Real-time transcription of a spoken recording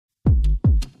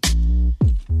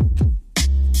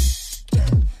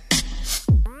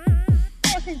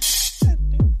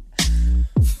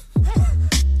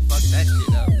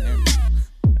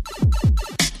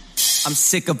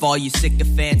Sick of all you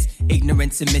sycophants,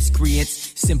 ignorance and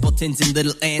miscreants, simpletons and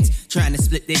little ants trying to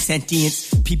split their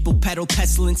sentience. People peddle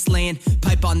pestilence land,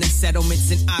 pipe on their settlements,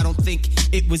 and I don't think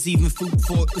it was even food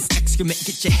for it was excrement.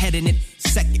 Get your head in it.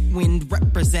 Second wind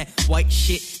represent white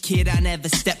shit. Kid, I never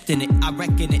stepped in it. I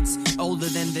reckon it's older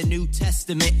than the New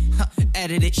Testament.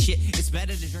 Edited shit. It's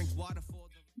better to drink water for.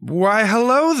 Why,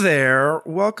 hello there.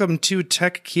 Welcome to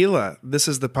Tequila. This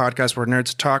is the podcast where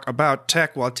nerds talk about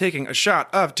tech while taking a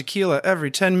shot of tequila every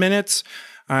 10 minutes.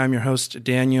 I'm your host,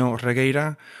 Daniel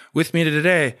Regueira. With me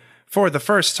today, for the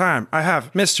first time, I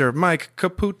have Mr. Mike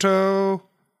Caputo.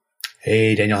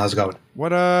 Hey, Daniel, how's it going?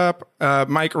 What up?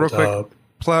 Mike, real quick,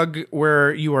 plug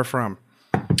where you are from.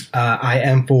 I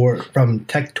am from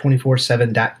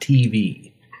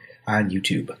tech247.tv on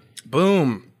YouTube.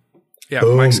 Boom. Yeah,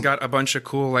 Boom. Mike's got a bunch of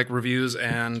cool reviews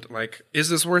and is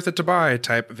this worth it to buy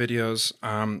type videos.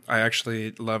 I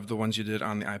actually love the ones you did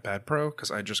on the iPad Pro because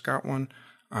I just got one.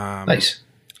 Nice.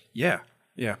 Yeah,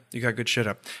 you got good shit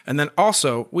up. And then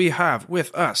also we have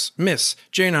with us Miss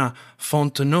Jayna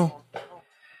Fontenot.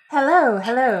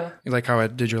 Hello. You like how I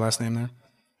did your last name there?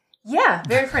 Yeah,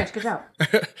 very French. Good job.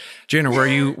 Jayna,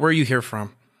 where are you here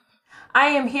from? I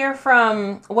am here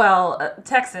from,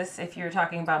 Texas, if you're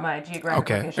talking about my geographic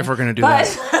location. If we're going to do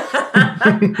that.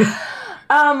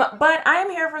 But I am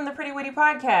here from the Pretty Witty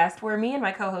podcast, where me and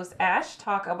my co-host Ash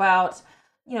talk about,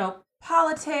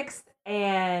 politics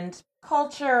and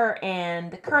culture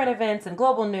and current events and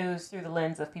global news through the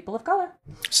lens of people of color.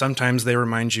 Sometimes they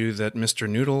remind you that Mr.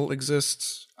 Noodle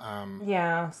exists.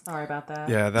 Yeah, sorry about that.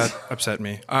 Yeah, that upset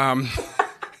me.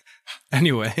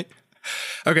 Anyway.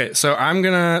 Okay, so I'm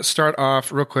going to start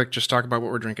off real quick, just talk about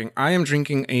what we're drinking. I am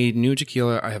drinking a new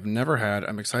tequila I have never had.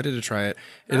 I'm excited to try it.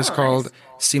 It is called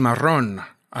Cimarron.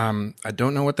 I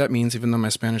don't know what that means, even though my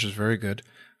Spanish is very good.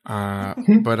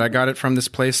 But I got it from this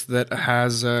place that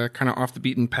has kind of off the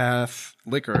beaten path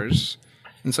liquors.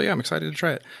 And so, yeah, I'm excited to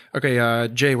try it. Okay,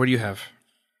 Jay, what do you have?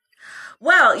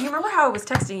 Well, you remember how I was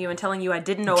texting you and telling you I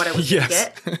didn't know what I was going to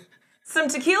get? Some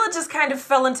tequila just kind of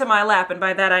fell into my lap, and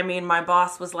by that I mean my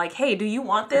boss was like, "Hey, do you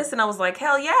want this?" And I was like,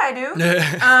 "Hell yeah, I do."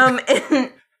 And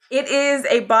it is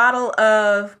a bottle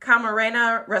of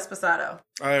Camarena Reposado.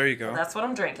 Oh, there you go. So that's what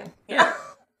I'm drinking. Yeah,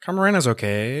 Camarena's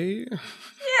okay.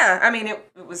 Yeah, I mean it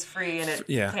was free and it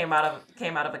came out of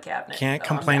a cabinet. Can't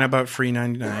complain about free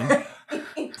 99.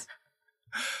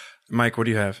 Mike, what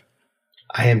do you have?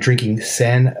 I am drinking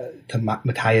San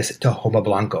Matías Tahoma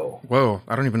Blanco. Whoa,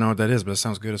 I don't even know what that is, but it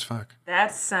sounds good as fuck.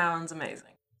 That sounds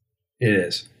amazing. It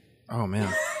is. Oh,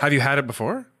 man. Have you had it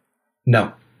before?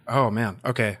 No. Oh, man.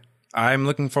 Okay. I'm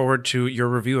looking forward to your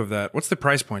review of that. What's the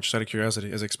price point, just out of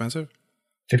curiosity? Is it expensive?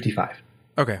 $55.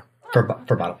 Okay.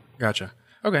 For bottle. Gotcha.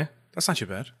 Okay. That's not too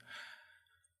bad.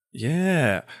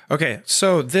 Yeah. Okay.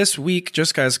 So this week,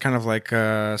 just guys, kind of like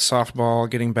softball,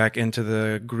 getting back into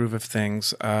the groove of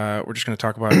things. We're just going to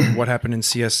talk about what happened in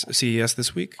CES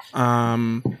this week.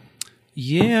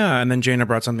 Yeah. And then Jayna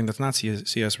brought something that's not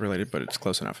CS related, but it's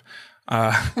close enough.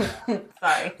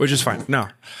 Sorry. Which is fine. No.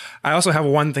 I also have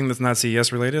one thing that's not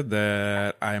CES related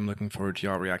that I am looking forward to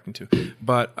y'all reacting to.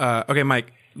 But, okay,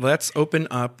 Mike, let's open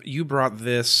up. You brought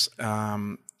this.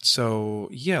 So,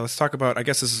 yeah, let's talk about, I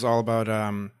guess this is all about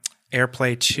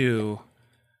Airplay 2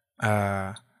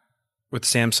 with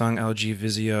Samsung, LG,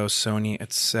 Vizio, Sony,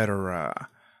 etc.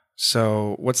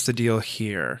 So what's the deal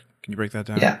here? Can you break that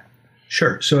down? Yeah,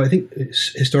 sure. So I think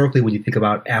historically when you think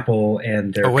about Apple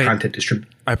and their content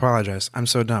distribution. I apologize. I'm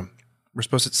so dumb. We're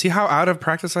supposed to see how out of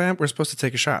practice I am. We're supposed to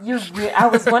take a shot. I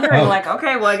was wondering,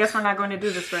 okay, well, I guess we're not going to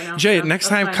do this right now. Jay, next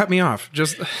time, cut me off.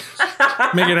 Just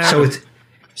make it happen.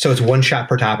 So it's one shot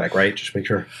per topic, right? Just make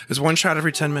sure. It's one shot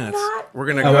every 10 minutes. We're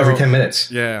going to go. Every 10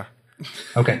 minutes. Yeah.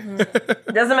 Okay.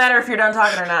 Doesn't matter if you're done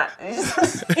talking or not.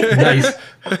 Nice.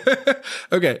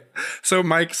 Okay. So,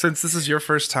 Mike, since this is your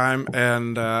first time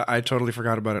and I totally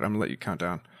forgot about it, I'm going to let you count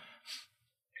down.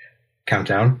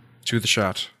 Countdown? To the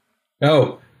shot.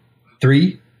 Oh,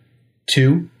 3,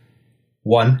 2,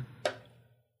 1.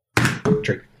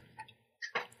 Drink.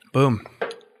 Boom.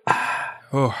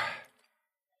 Oh.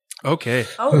 Okay.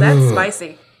 Oh, that's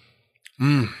spicy.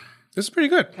 This is pretty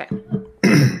good. Okay.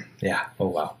 Yeah. Oh,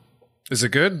 wow. Is it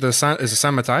good? Is it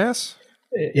San Matías?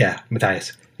 Yeah,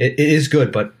 Matthias. It is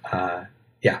good, but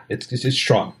yeah, it's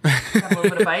strong. Have a little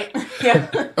bit of bite.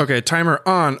 Yeah. Okay, timer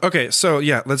on. Okay, so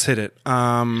yeah, let's hit it.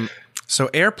 So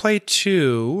Airplay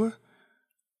 2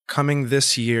 coming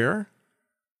this year.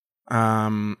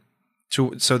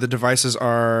 So the devices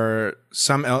are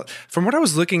from what I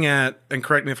was looking at, and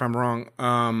correct me if I'm wrong,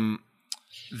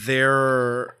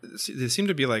 they seem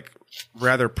to be like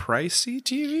rather pricey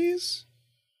TVs.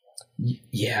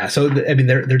 Yeah, so I mean,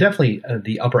 they're definitely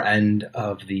the upper end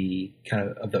of the kind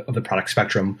of the product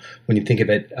spectrum. When you think of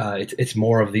it, it's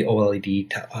more of the OLED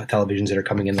televisions that are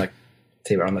coming in, like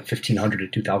say around the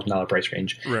 $1,500 to $2,000 price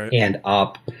range and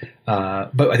up.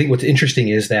 But I think what's interesting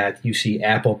is that you see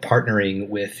Apple partnering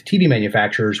with TV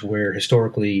manufacturers, where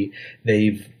historically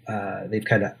they've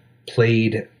kind of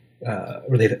played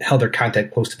or they've held their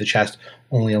content close to the chest,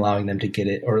 only allowing them to get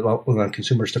it or allowing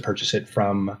consumers to purchase it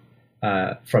from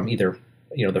either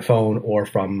their phone or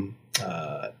from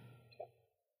a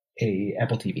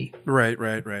Apple TV. Right.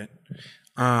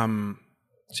 So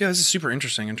yeah, this is super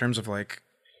interesting in terms of like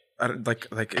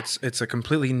it's a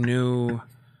completely new.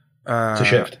 It's a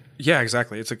shift. Yeah,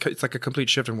 exactly. It's like a complete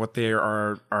shift in what they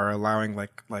are allowing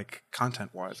like content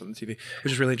wise on the TV,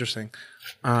 which is really interesting.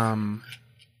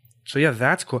 So yeah,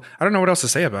 that's cool. I don't know what else to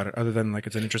say about it other than like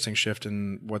it's an interesting shift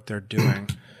in what they're doing.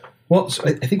 Well, so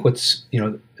I think what's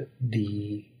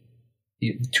the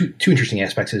two interesting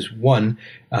aspects is one,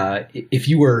 if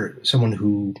you were someone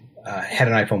who had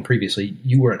an iPhone previously,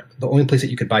 you were the only place that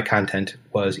you could buy content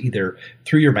was either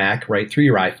through your Mac, right, through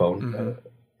your iPhone,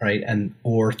 right,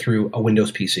 or through a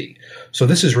Windows PC. So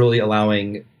this is really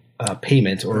allowing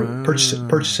payments or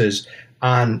purchases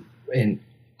on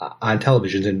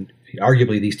televisions, and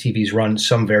arguably these TVs run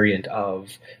some variant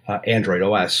of Android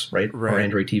OS, right, or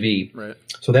Android TV. Right.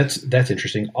 So that's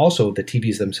interesting. Also, the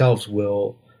TVs themselves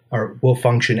will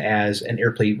function as an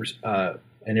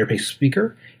Airplay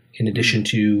speaker, in addition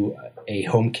to a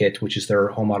HomeKit, which is their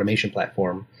home automation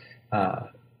platform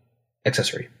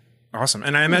accessory. Awesome.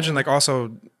 And I imagine like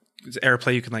also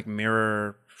Airplay, you can like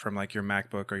mirror from like your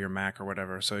MacBook or your Mac or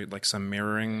whatever. So like some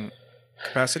mirroring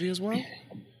capacity as well.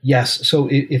 Yes. So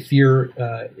if you're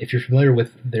familiar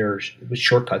with with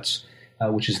Shortcuts,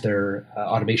 which is their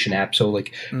automation app, so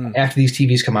like after these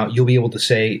TVs come out, you'll be able to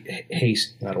say, "Hey,"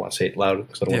 I don't want to say it loud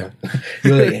because I don't want to.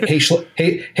 You'll like, hey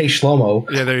Shlomo.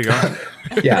 Yeah, there you go.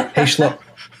 Yeah, hey Shlomo,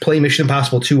 play Mission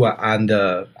Impossible 2 on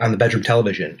the bedroom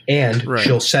television, and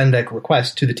she'll send that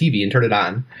request to the TV and turn it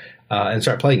on and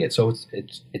start playing it. So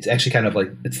it's actually kind of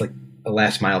like it's like a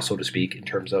last mile, so to speak, in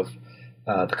terms of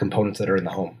the components that are in the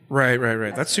home. Right.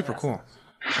 That's super cool.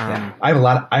 Yeah. I have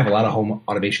a lot of home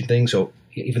automation things. So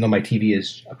even though my TV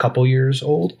is a couple years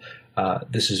old,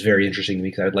 this is very interesting to me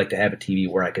because I would like to have a TV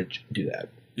where I could do that.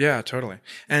 Yeah, totally.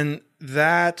 And is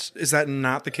that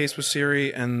not the case with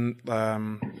Siri? And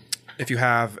if you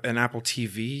have an Apple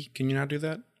TV, can you not do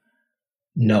that?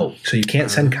 No. So you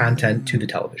can't send content to the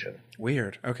television.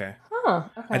 Weird. Okay. Oh,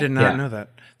 okay. I did not know that.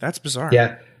 That's bizarre.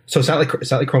 Yeah. So it's not like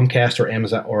Chromecast or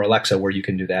Amazon or Alexa where you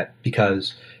can do that,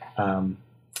 because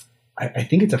I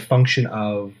think it's a function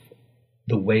of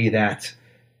the way that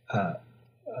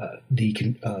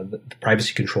the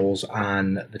privacy controls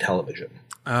on the television.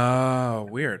 Oh,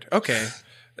 weird. Okay.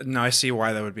 No, I see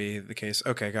why that would be the case.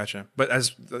 Okay, gotcha. But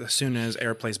as soon as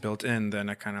AirPlay's built in, then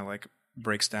it kind of like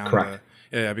breaks down. Correct.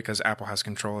 Because Apple has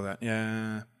control of that.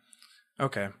 Yeah.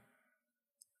 Okay.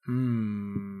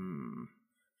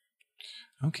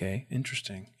 Okay,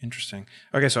 interesting.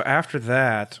 Okay, so after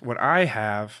that, what I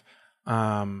have,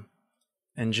 and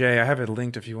Jay, I have it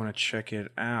linked if you want to check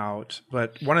it out.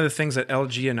 But one of the things that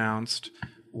LG announced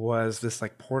was this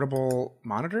like portable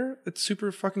monitor that's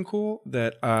super fucking cool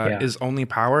that is only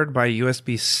powered by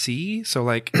USB-C. So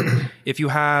like if you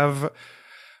have,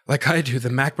 like I do, the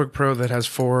MacBook Pro that has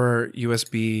 4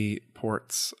 USB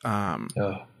ports,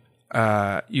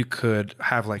 you could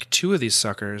have like 2 of these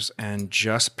suckers and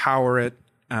just power it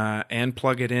and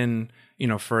plug it in,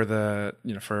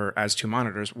 for as 2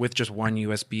 monitors with just one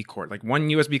USB cord, like one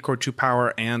USB cord to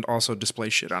power and also display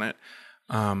shit on it,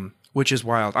 which is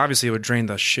wild. Obviously, it would drain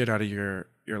the shit out of your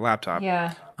laptop.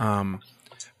 Yeah.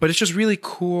 But it's just really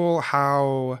cool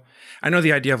how I know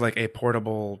the idea of like a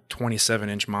portable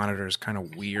 27-inch monitor is kind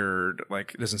of weird.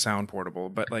 Like it doesn't sound portable,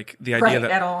 but like the idea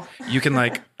that you can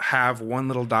like have one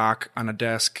little dock on a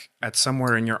desk at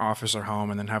somewhere in your office or home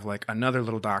and then have like another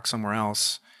little dock somewhere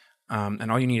else.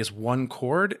 And all you need is one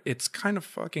cord. It's kind of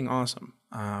fucking awesome.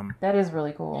 That is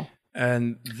really cool.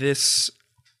 And this,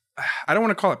 I don't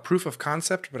want to call it proof of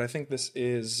concept, but I think this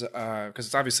is, because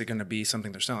it's obviously going to be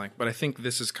something they're selling, but I think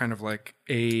this is kind of like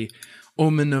a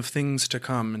omen of things to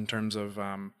come in terms of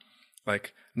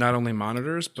like not only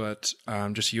monitors, but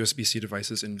just USB-C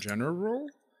devices in general.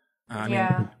 I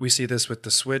mean, we see this with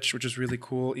the Switch, which is really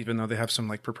cool, even though they have some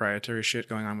like proprietary shit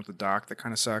going on with the dock that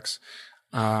kind of sucks.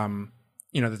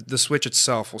 The Switch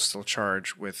itself will still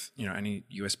charge with, any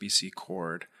USB-C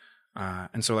cord.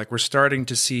 And so like we're starting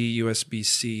to see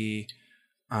USB-C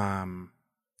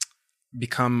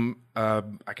become,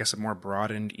 I guess, a more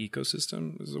broadened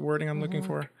ecosystem is the wording I'm looking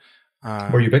for.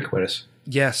 More ubiquitous.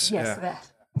 Yes. Yes, Yeah. that.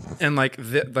 And like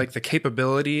the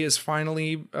capability is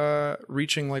finally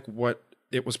reaching like what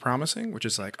it was promising, which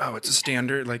is like, oh, it's a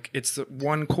standard, like it's the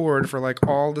one chord for like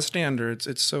all the standards.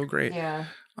 It's so great. Yeah.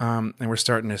 And we're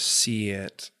starting to see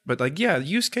it. But like, yeah, the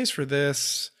use case for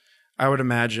this, I would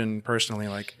imagine personally,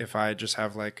 like if I just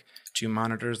have like 2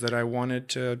 monitors that I wanted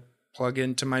to plug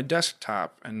into my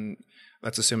desktop, and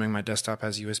that's assuming my desktop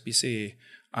has USB-C.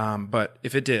 But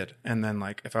if it did, and then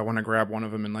like if I want to grab one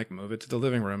of them and like move it to the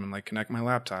living room and like connect my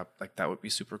laptop, like that would be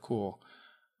super cool.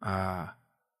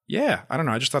 Yeah, I don't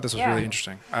know. I just thought this was really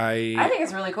interesting. I think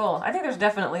it's really cool. I think there's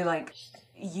definitely like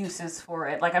uses for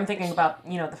it. Like I'm thinking about,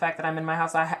 the fact that I'm in my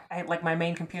house. I like my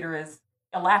main computer is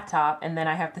a laptop, and then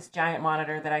I have this giant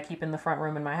monitor that I keep in the front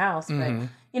room in my house. But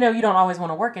you don't always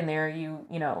want to work in there.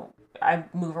 I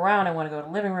move around. I want to go to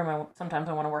the living room. Sometimes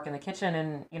I want to work in the kitchen,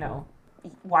 and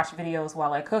watch videos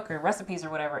while I cook or recipes or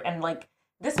whatever. And like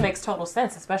this makes total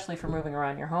sense, especially for moving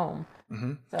around your home.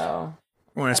 So.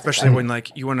 Well, especially when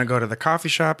like you want to go to the coffee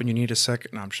shop and you need a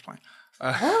second. No, I'm just playing.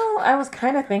 Well, I was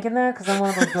kind of thinking that because I'm one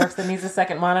of those dorks that needs a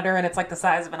second monitor, and it's like the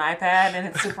size of an iPad, and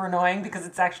it's super annoying because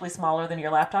it's actually smaller than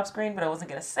your laptop screen. But I wasn't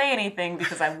going to say anything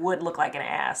because I would look like an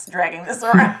ass dragging this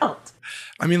around.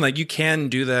 I mean, like you can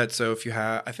do that. So if you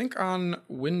have, I think on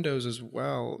Windows as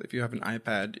well, if you have an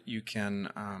iPad, you can.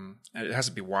 It has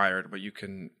to be wired, but you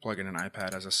can plug in an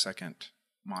iPad as a second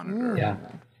monitor. Yeah.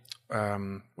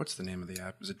 What's the name of the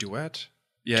app? Is it Duet?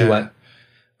 Yeah. Duet.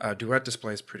 Duet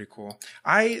display is pretty cool.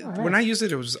 When I used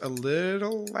it, it was a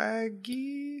little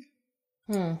laggy.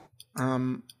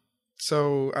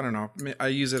 So I don't know. I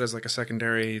use it as like a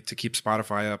secondary to keep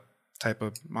Spotify up type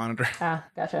of monitor. Ah,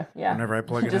 gotcha. Yeah. Whenever I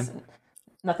plug it in.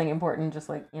 Nothing important. Just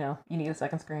like you need a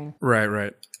second screen.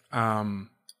 Right. But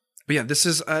yeah, this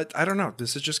is I don't know.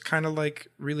 This is just kind of like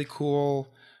really cool,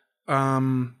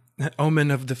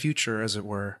 omen of the future, as it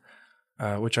were,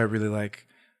 which I really like.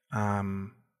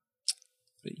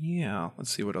 But yeah, let's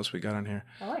see what else we got on here.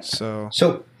 I like So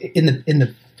in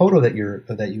the photo that's in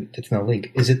the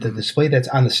link, is it the display that's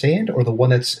on the stand or the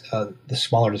one that's the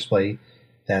smaller display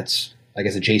that's I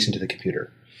guess adjacent to the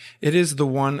computer? It is the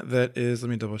one that is.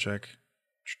 Let me double check.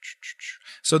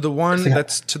 So the one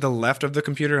that's to the left of the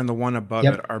computer and the one above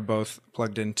it are both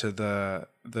plugged into the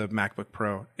MacBook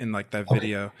Pro in like that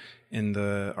video in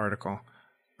the article.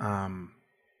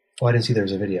 Oh, I didn't see there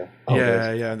was a video. Oh,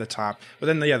 yeah, the top. But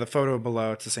then, the photo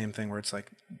below, it's the same thing where it's like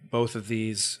both of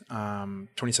these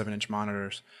 27-inch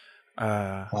monitors.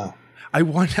 Wow. I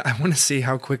want to see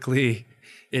how quickly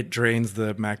it drains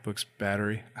the MacBook's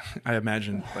battery. I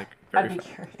imagine like I'd be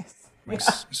curious. Like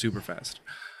super fast.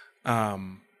 But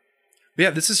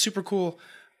yeah, this is super cool.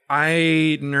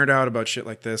 I nerd out about shit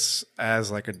like this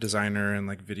as like a designer and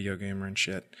like video gamer and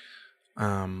shit.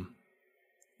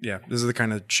 Yeah, this is the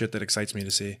kind of shit that excites me to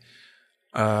see.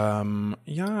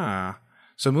 Yeah.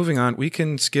 So moving on, we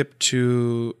can skip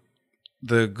to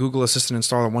the Google Assistant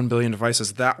install on 1 billion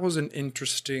devices. That was an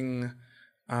interesting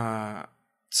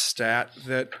stat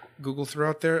that Google threw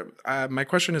out there. My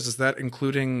question is that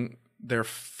including their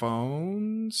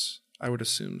phones? I would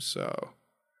assume so.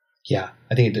 Yeah,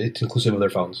 I think it's inclusive of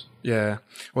their phones. Yeah.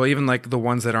 Well, even like the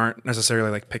ones that aren't necessarily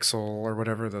like Pixel or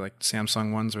whatever, the like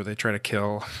Samsung ones where they try to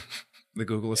kill the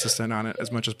Google Assistant on it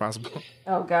as much as possible.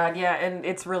 Oh God, yeah, and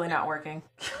it's really not working.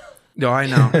 No, I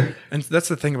know. And that's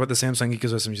the thing about the Samsung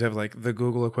ecosystem. You have like the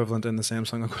Google equivalent and the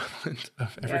Samsung equivalent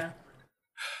of everything.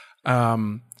 Yeah.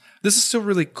 This is still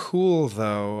really cool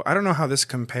though. I don't know how this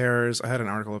compares. I had an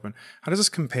article open. How does this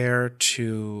compare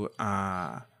to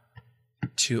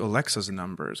Alexa's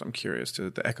numbers? I'm curious, to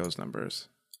the Echo's numbers.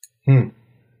 So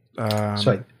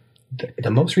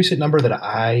the most recent number that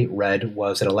I read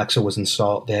was that Alexa was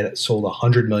installed. They had sold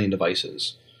 100 million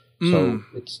devices. So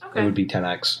it would be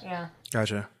 10x. Yeah.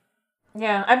 Gotcha.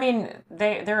 Yeah, I mean,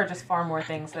 there are just far more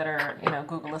things that are,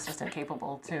 Google Assistant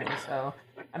capable too. So,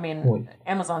 I mean,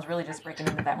 Amazon's really just breaking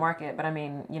into that market. But I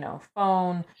mean,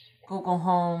 phone, Google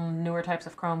Home, newer types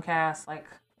of Chromecast, like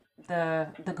the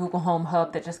Google Home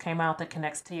Hub that just came out that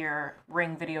connects to your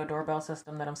Ring video doorbell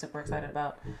system that I'm super excited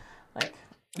about. Like,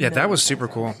 yeah, that was super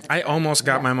cool. I almost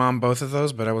got my mom both of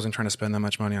those, but I wasn't trying to spend that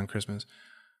much money on Christmas.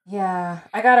 Yeah,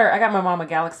 I got my mom a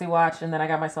Galaxy Watch, and then I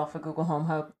got myself a Google Home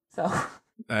Hub. So.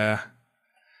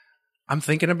 I'm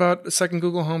thinking about a second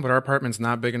Google Home, but our apartment's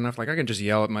not big enough. Like, I can just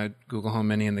yell at my Google Home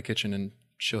Mini in the kitchen and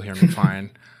she'll hear me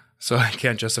fine. So I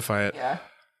can't justify it. Yeah.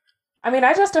 I mean,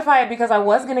 I justify it because I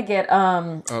was going to get, what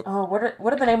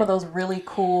are the name of those really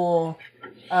cool,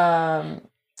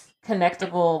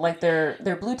 connectable, like they're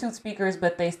Bluetooth speakers,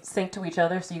 but they sync to each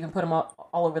other so you can put them all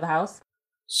over the house?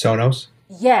 Sonos?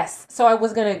 Yes. So I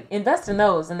was going to invest in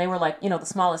those, and they were like, the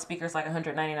smallest speaker's like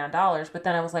 $199. But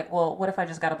then I was like, well, what if I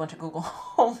just got a bunch of Google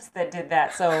Homes that did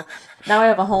that? So now I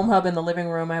have a home hub in the living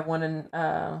room. I have one in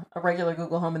a regular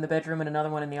Google Home in the bedroom and another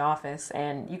one in the office.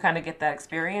 And you kind of get that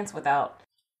experience without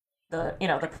the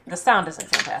sound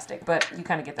isn't fantastic, but you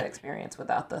kind of get that experience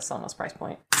without the Sonos price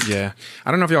point. Yeah.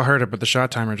 I don't know if y'all heard it, but the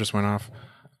shot timer just went off.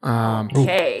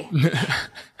 Okay.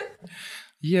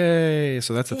 Yay.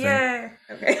 So that's a thing. Yay.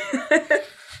 Okay.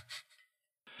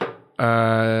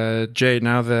 Jay,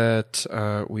 now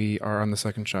that we are on the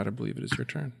second shot, I believe it is your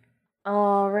turn.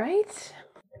 All right.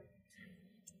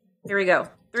 Here we go.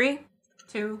 3,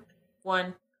 2,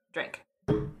 1, drink.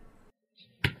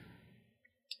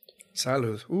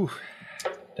 Salud. Ooh.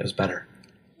 That was better.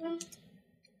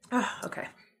 Okay.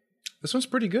 This one's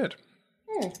pretty good.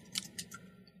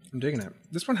 I'm digging it.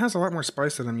 This one has a lot more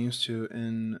spice than I'm used to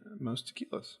in most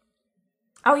tequilas.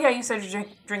 Oh yeah, you said you're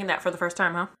drinking that for the first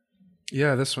time, huh?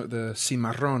 Yeah, this one, the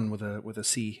Cimarron with a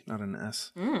C, not an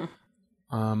S.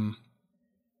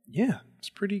 Yeah, it's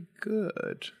pretty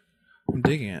good. I'm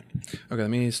digging it. Okay, let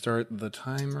me start the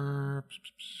timer.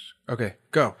 Okay,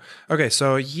 go. Okay,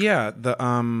 so yeah,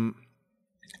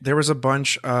 there was a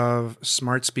bunch of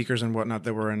smart speakers and whatnot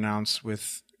that were announced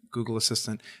with Google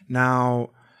Assistant. Now,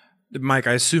 Mike,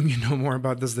 I assume you know more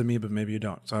about this than me, but maybe you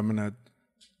don't. So I'm gonna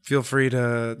feel free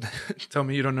to tell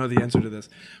me you don't know the answer to this.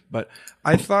 But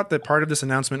I thought that part of this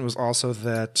announcement was also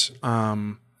that,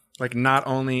 not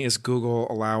only is Google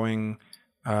allowing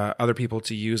other people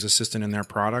to use Assistant in their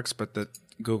products, but that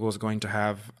Google is going to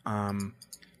have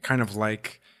kind of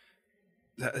like,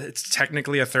 it's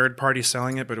technically a third party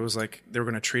selling it, but it was like they were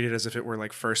going to treat it as if it were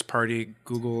like first party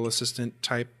Google Assistant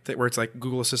type thing, where it's like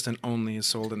Google Assistant only is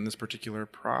sold in this particular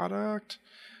product.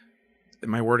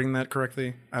 Am I wording that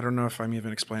correctly? I don't know if I'm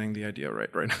even explaining the idea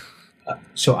right now.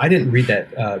 So I didn't read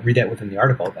that within the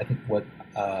article. I think what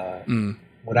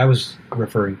I was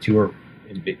referring to, or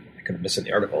I could have missed in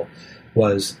the article,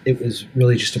 was it was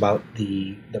really just about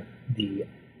the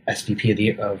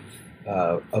SVP of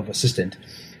Assistant.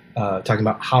 Talking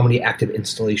about how many active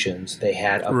installations they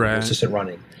had of the Assistant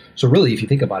running. So really, if you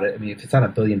think about it, I mean, if it's on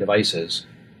 1 billion devices,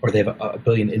 or they have a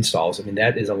billion installs, I mean,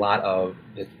 that is a lot of,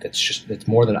 that's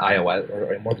more than iOS,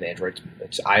 or more than Android,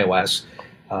 it's iOS.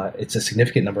 It's a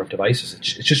significant number of devices.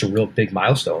 It's just a real big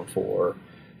milestone for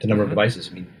the number of devices.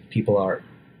 I mean, people are,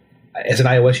 as an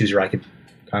iOS user, I could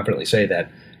confidently say that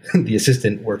the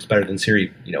Assistant works better than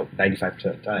Siri, 95%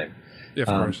 of the time. Yeah, of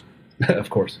course.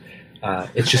 Of course.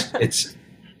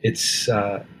 It's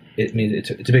a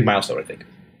big milestone, I think.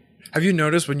 Have you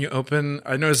noticed when you open,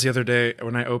 I noticed the other day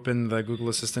when I opened the Google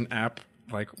Assistant app,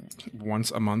 like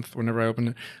once a month, whenever I open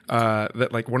it,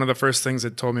 that like one of the first things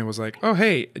it told me was like, oh,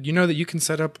 hey, you know that you can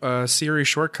set up a Siri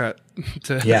shortcut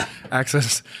to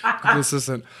access Google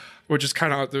Assistant, which is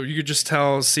kind of, you could just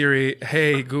tell Siri,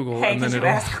 hey, Google. Hey, and then it'll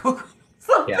ask Google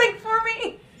something for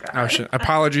me? God. Oh, shit.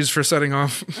 Apologies for setting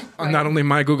off not only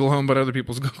my Google Home, but other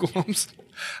people's Google Homes.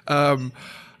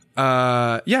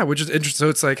 Which is interesting. So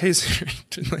it's like, hey Siri,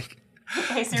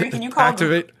 hey Siri, can you call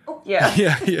activate?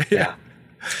 Yeah.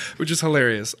 Which is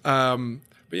hilarious. But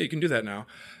yeah, you can do that now.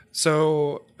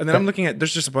 So, and then I'm looking at,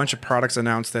 there's just a bunch of products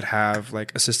announced that have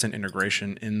like Assistant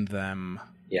integration in them.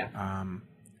 Yeah.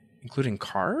 Including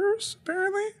cars,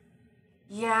 apparently.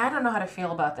 Yeah, I don't know how to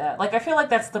feel about that. Like, I feel like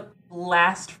that's the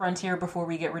last frontier before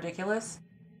we get ridiculous.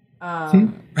 What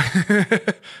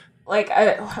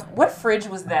fridge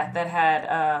was that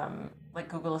had like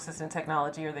Google Assistant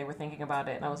technology, or they were thinking about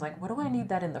it, and I was like, what do I need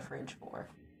that in the fridge for?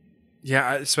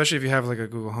 Yeah, especially if you have like a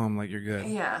Google Home, like you're good.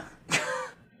 Yeah.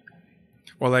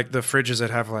 Or like the fridges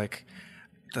that have like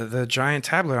the giant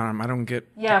tablet on them. I don't get.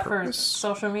 Yeah, for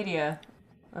social media.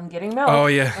 I'm getting milk. Oh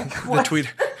yeah, the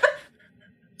tweet.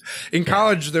 In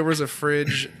college, there was a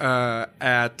fridge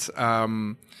at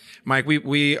Mike.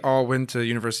 We all went to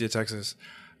University of Texas,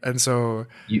 and so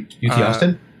UT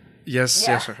Austin. Yes,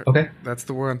 Yeah. yes, Okay, that's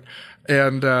the one.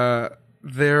 And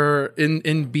they're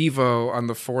in Bevo on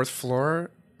the 4th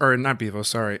floor, or not Bevo,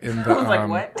 sorry, in the I was like,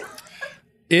 what?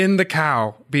 in the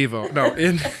cow Bevo. No,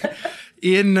 in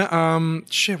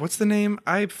shit. What's the name?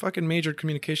 I fucking majored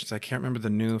communications. I can't remember the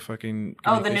new fucking.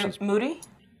 Oh, the new Moody.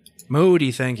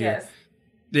 Moody, thank you. Yes.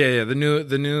 Yeah, the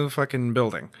new fucking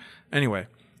building. Anyway,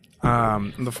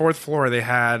 on the 4th floor, they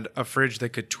had a fridge that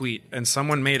could tweet, and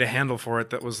someone made a handle for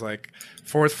it that was like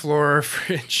 4th floor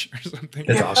fridge or something.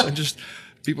 That's awesome. And just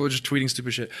people were just tweeting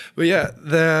stupid shit. But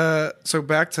yeah, so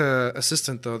back to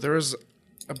Assistant though, there was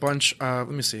a bunch. Let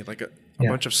me see, like a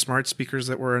bunch of smart speakers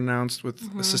that were announced with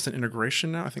Assistant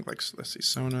integration now. I think like let's see,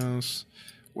 Sonos.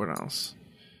 What else?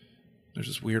 There's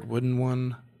this weird wooden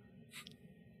one.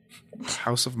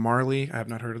 House of Marley. I have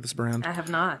not heard of this brand. I have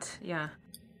not. Yeah.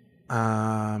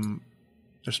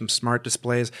 There's some smart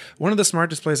displays. One of the smart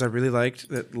displays I really liked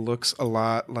that looks a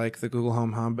lot like the Google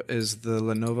Home Hub is the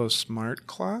Lenovo Smart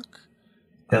Clock.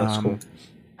 That looks cool.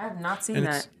 I have not seen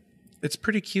that. It's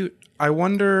pretty cute. I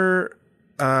wonder.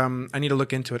 I need to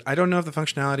look into it. I don't know if the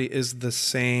functionality is the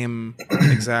same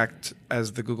exact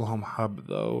as the Google Home Hub,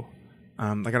 though.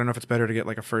 Like, I don't know if it's better to get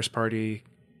like a first-party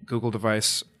Google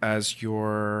device as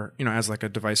your, as like a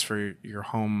device for your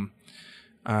home,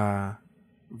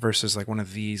 versus like one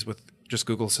of these with just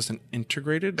Google Assistant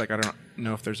integrated. Like, I don't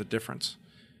know if there's a difference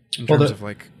in terms of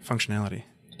like functionality.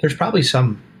 There's probably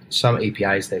some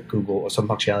APIs that Google, or some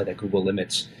functionality that Google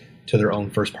limits to their own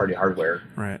first-party hardware.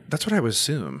 Right. That's what I would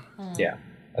assume. Yeah.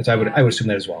 I would assume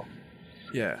that as well.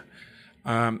 Yeah.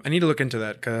 I need to look into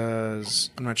that because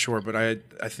I'm not sure, but I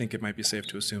think it might be safe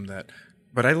to assume that.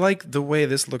 But I like the way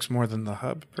this looks more than the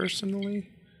Hub personally,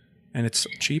 and it's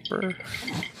cheaper.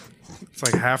 It's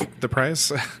like half the price.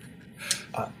 So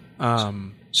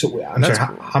I'm sorry.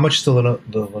 How much is the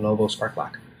Lenovo Smart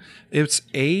Clock? It's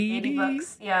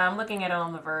 $80. Yeah, I'm looking at it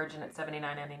on The Verge, and it's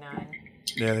 $79.99.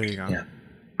 Yeah, there you go. Yeah.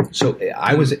 So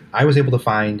I was able to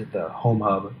find the Home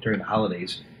Hub during the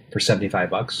holidays for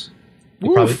 $75.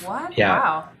 What? Yeah.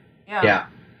 Wow. Yeah.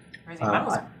 Crazy. Mine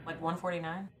was like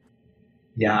 $149.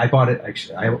 Yeah, I bought it.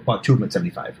 Actually, I bought two of them at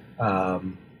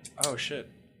 $75. Oh shit!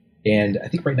 And I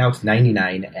think right now it's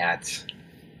 $99 at.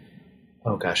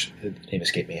 Oh gosh, the name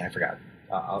escaped me. I forgot.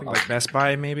 Like Best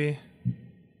Buy, maybe.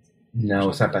 No,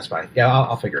 it's not Best Buy. Yeah,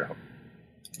 I'll figure it out.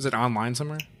 Is it online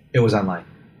somewhere? It was online.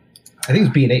 I think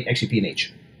it's B&H. Actually,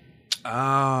 B&H.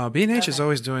 B&H is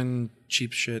always doing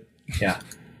cheap shit. Yeah.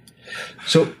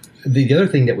 So the other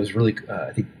thing that was really,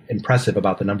 I think, impressive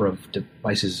about the number of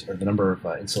devices or the number of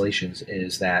installations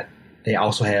is that they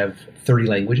also have 30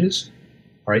 languages.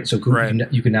 All right. So Google,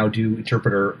 you can now do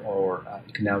interpreter, or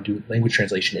you can now do language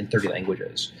translation in 30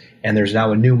 languages. And there's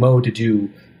now a new mode to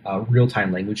do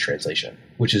real-time language translation,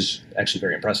 which is actually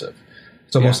very impressive.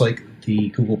 It's almost like the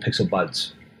Google Pixel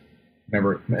Buds.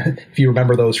 Remember, if you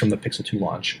remember those from the Pixel 2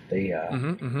 launch, they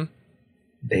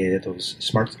had those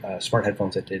smart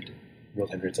headphones that did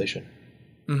real-time translation.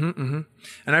 And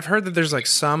I've heard that there's like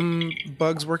some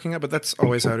bugs working out, but that's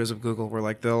always how it is with Google, where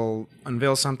like they'll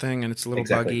unveil something and it's a little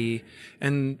buggy,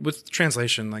 and with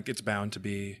translation, like it's bound to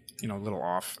be a little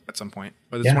off at some point.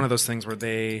 But it's one of those things where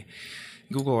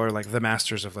Google are like the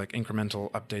masters of like incremental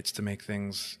updates to make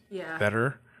things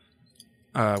better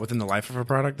within the life of a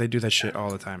product. They do that shit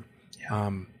all the time.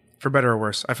 For better or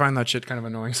worse. I find that shit kind of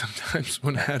annoying sometimes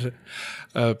when I had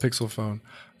a Pixel phone.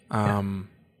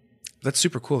 That's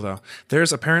super cool, though.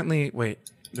 There's apparently... Wait,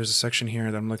 there's a section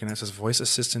here that I'm looking at that says voice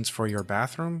assistants for your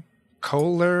bathroom.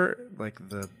 Kohler, like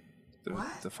the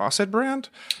faucet brand?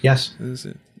 Yes. Is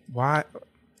it? Why?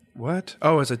 What?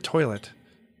 Oh, it's a toilet.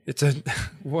 It's a...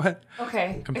 What?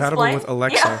 Okay. Compatible Explain. with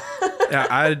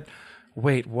Alexa.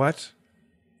 Wait, what?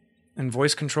 And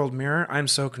voice-controlled mirror? I'm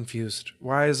so confused.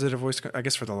 Why is it a voice... I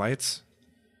guess for the lights?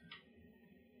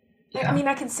 Yeah. I mean,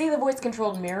 I can see the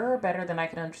voice-controlled mirror better than I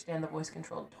can understand the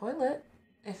voice-controlled toilet,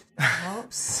 if that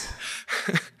helps.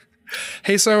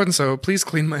 Hey, so-and-so, please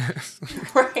clean my ass.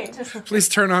 Right. Please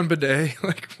turn on bidet.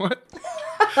 Like, what?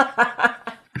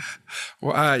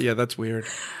 Well, yeah, that's weird.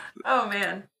 Oh,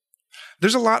 man.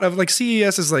 There's a lot of like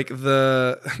CES is like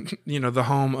the the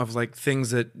home of like things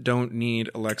that don't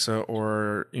need Alexa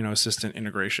or assistant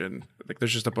integration. Like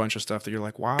there's just a bunch of stuff that you're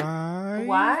like,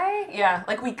 why? Yeah,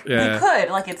 like we could,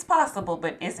 like it's possible,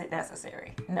 but is it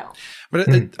necessary? No. But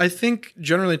I think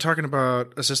generally talking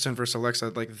about assistant versus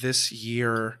Alexa, like this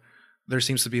year there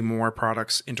seems to be more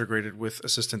products integrated with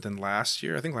assistant than last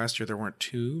year. I think last year there weren't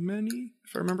too many,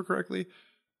 if I remember correctly.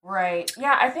 Right.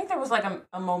 Yeah, I think there was like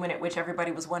a moment at which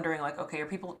everybody was wondering like, okay, are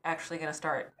people actually going to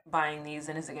start buying these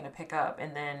and is it going to pick up?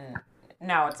 And then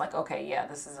now it's like, okay, yeah,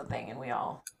 this is a thing and we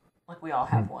all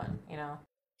have one,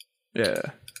 Yeah.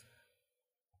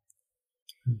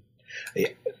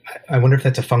 I wonder if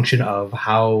that's a function of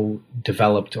how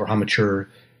developed or how mature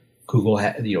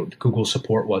Google's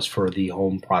support was for the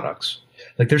home products.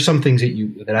 Like there's some things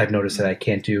that I've noticed that I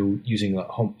can't do using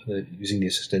using the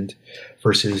assistant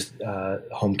versus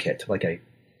HomeKit. Like I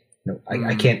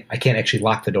can't actually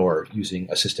lock the door using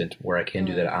assistant where I can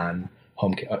do that on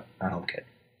HomeKit.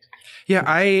 Yeah,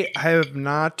 I have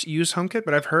not used HomeKit,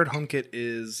 but I've heard HomeKit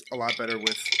is a lot better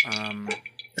with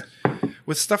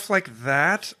stuff like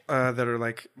that that are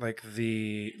like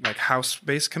the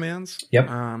house-based commands. Yep.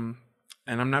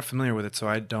 And I'm not familiar with it, so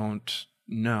I don't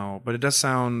know. But it does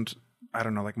sound, I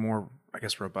don't know, like more, I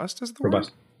guess, robust is the word?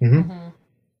 Robust. Mm-hmm.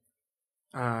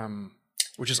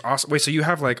 which is awesome. Wait, so you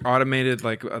have like automated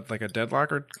like a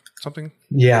deadlock or something?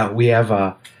 Yeah, we have.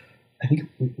 I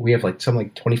think we have like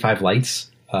 25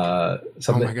 lights. Something.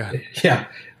 Oh my god! Yeah.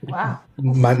 Wow.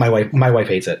 My wife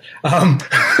hates it. We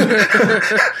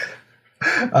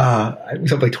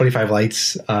have like 25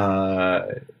 lights.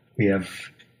 We have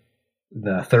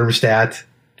the thermostat,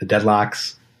 the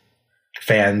deadlocks,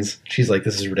 fans. She's like,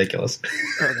 this is ridiculous.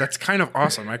 That's kind of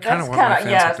awesome. I kind of want my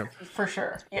fans hooked up. For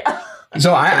sure. Yeah.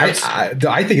 So I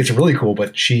think it's really cool,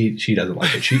 but she doesn't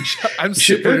like it. I'm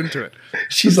super into it.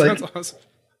 She's that like, sounds awesome.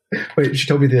 Wait, she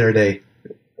told me the other day.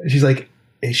 She's like,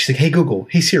 hey Google,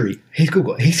 hey Siri, hey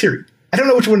Google, hey Siri. I don't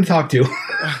know which one to talk to.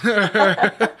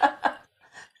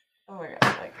 Oh my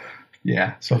god! Like,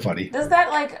 yeah, so funny. does that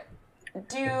like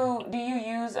do you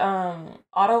use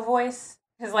auto voice?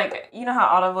 Because like you know how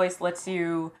auto voice lets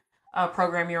you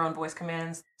program your own voice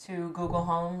commands to Google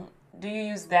Home. Do you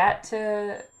use that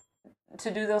to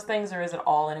do those things, or is it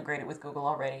all integrated with Google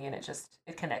already and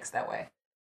it connects that way?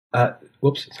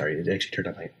 Whoops, sorry, it actually turned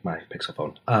on my Pixel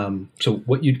phone. So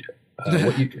what you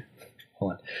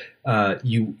hold on.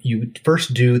 You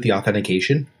first do the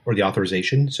authentication or the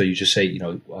authorization. So you just say, you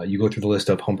go through the list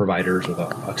of home providers or the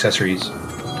accessories.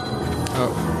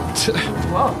 Oh,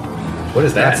 Whoa! What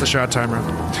is that? that's the shot timer.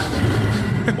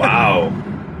 Wow.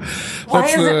 Why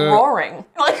is it roaring?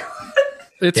 Like,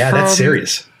 That's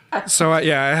serious. So I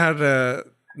had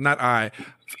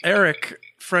Eric,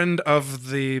 friend of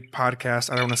the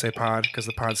podcast. I don't want to say pod because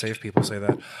the pod safe people say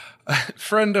that.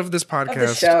 Friend of this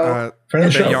podcast, Friend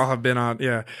of the show. y'all have been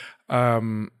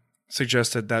on,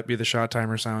 suggested that be the shot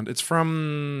timer sound. It's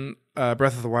from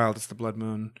Breath of the Wild. It's the Blood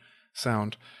Moon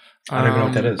sound. I don't even know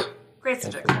what that is. great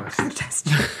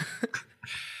suggestion.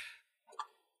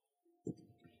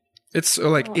 It's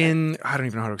like I don't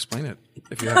even know how to explain it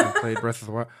if you haven't played Breath of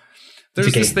the Wild.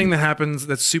 There's this thing that happens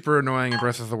that's super annoying in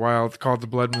Breath of the Wild called the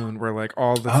Blood Moon, where like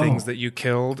all the things that you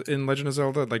killed in Legend of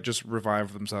Zelda like just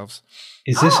revive themselves.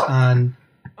 Is this on?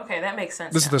 Okay, that makes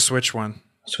sense. This is the Switch one.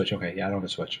 Switch. Okay, yeah, I don't have a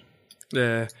Switch.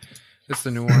 Yeah, it's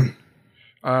the new one.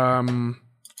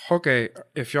 Okay,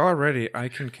 if y'all are ready, I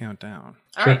can count down.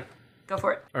 All right, go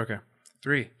for it. Okay,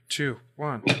 3, 2,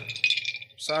 1.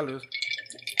 Salud.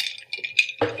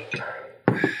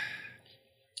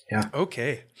 Yeah.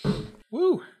 Okay.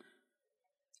 Woo.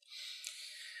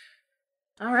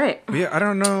 All right. Yeah, I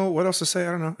don't know what else to say.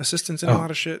 I don't know. Assistance in a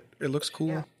lot of shit. It looks cool.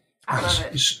 Yeah. I love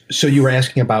it. So you were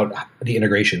asking about the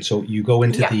integration. So you go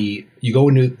into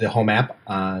the home app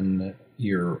on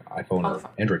your iPhone or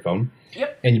Android phone.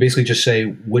 Yep. And you basically just say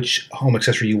which home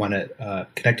accessory you want to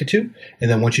connect it to, and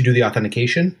then once you do the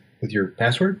authentication with your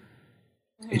password,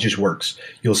 it just works.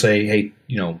 You'll say, "Hey,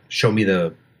 show me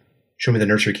the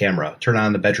nursery camera, turn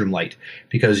on the bedroom light,"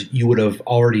 because you would have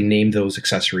already named those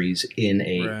accessories in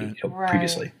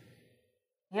previously.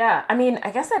 Yeah, I mean,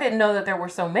 I guess I didn't know that there were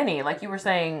so many. Like you were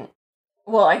saying,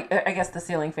 well, I guess the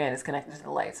ceiling fan is connected to the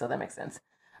light, so that makes sense.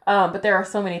 But there are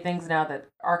so many things now that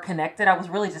are connected. I was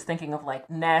really just thinking of like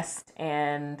Nest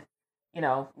and,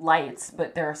 lights,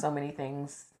 but there are so many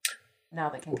things now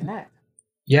that can connect.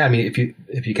 Yeah, I mean, if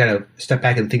you kind of step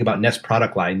back and think about Nest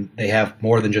product line, they have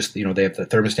more than just, they have the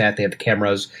thermostat, they have the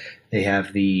cameras, they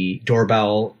have the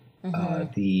doorbell,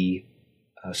 the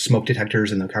smoke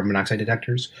detectors and the carbon monoxide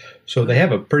detectors. So they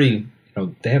have a pretty,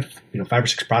 they have 5 or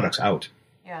 6 products out.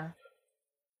 Yeah.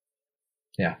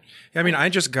 Yeah. I mean, I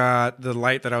just got the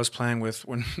light that I was playing with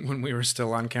when we were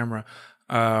still on camera.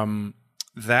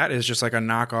 That is just like a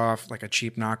knockoff, like a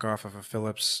cheap knockoff of a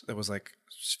Philips that was like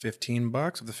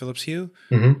 $15 of the Philips Hue.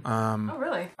 Oh,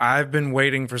 really? I've been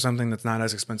waiting for something that's not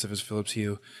as expensive as Philips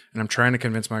Hue, and I'm trying to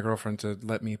convince my girlfriend to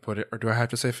let me put it. Or do I have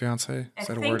to say fiance? Is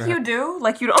that a word? You do.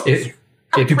 Like you don't. If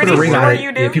you put a ring on it,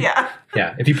 you do.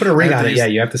 If you put a ring on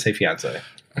it, you have to say fiance.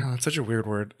 Oh, it's such a weird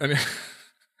word. I mean,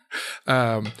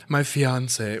 my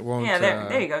fiance won't. Yeah,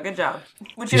 there you go. Good job.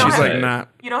 Which you don't have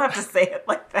you don't have to say it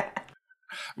like that.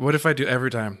 What if I do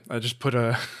every time? I just put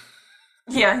a.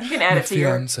 Yeah, you can add it to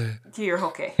fiance. your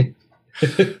okay.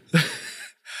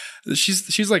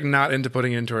 She's like not into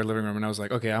putting it into our living room, and I was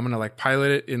like, okay, I'm gonna like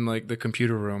pilot it in like the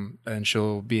computer room, and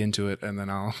she'll be into it, and then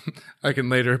I can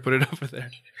later put it over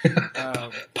there.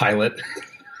 Pilot.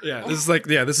 Yeah, this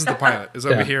is the pilot. Is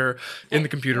over here in the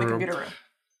computer room.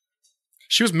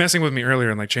 She was messing with me earlier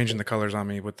and like changing the colors on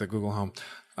me with the Google Home.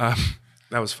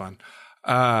 That was fun.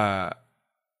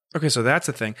 Okay, so that's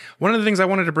the thing. One of the things I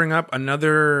wanted to bring up,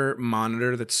 another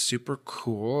monitor that's super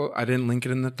cool. I didn't link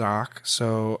it in the doc,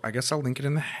 so I guess I'll link it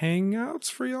in the Hangouts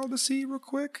for y'all to see real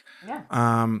quick.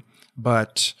 Yeah.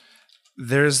 But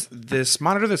there's this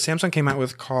monitor that Samsung came out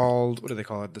with called, what do they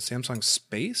call it? The Samsung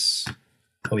Space?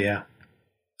 Oh, yeah.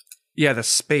 Yeah, the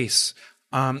Space.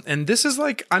 And this is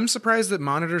like, I'm surprised that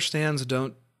monitor stands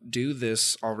don't do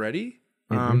this already.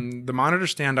 The monitor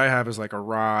stand I have is like a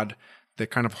rod that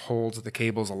kind of holds the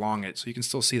cables along it, so you can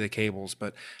still see the cables,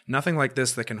 but nothing like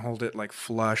this that can hold it like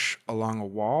flush along a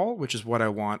wall, which is what I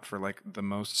want for like the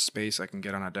most space I can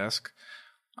get on a desk.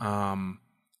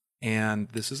 And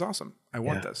this is awesome. I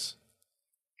want this.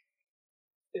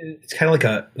 It's kind of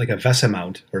like a VESA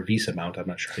mount or Visa mount. I'm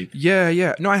not sure.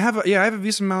 Yeah. No, I have a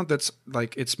Visa mount that's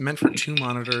like, it's meant for 2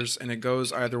 monitors, and it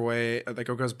goes either way. Like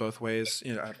it goes both ways.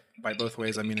 You know, by both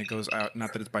ways, I mean it goes out.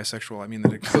 Not that it's bisexual. I mean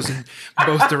that it goes in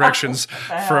both directions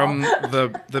from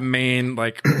the main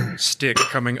like stick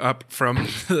coming up from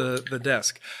the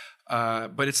desk.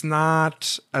 But it's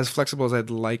not as flexible as I'd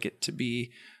like it to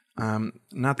be.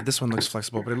 Not that this one looks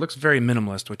flexible, but it looks very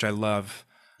minimalist, which I love.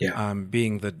 Yeah.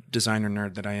 Being the designer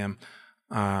nerd that I am,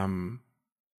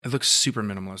 it looks super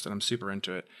minimalist, and I'm super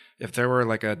into it. If there were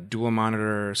like a dual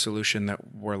monitor solution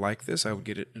that were like this, I would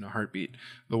get it in a heartbeat.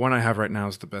 The one I have right now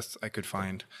is the best I could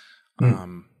find.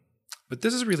 But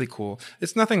this is really cool.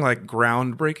 It's nothing like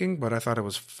groundbreaking, but I thought it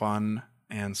was fun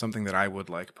and something that I would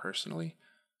like personally.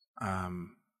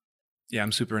 I'm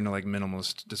super into like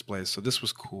minimalist displays, so this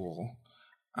was cool.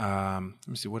 Let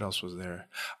me see, what else was there?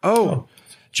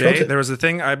 Jay, there was a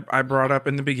thing I brought up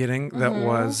in the beginning that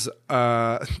was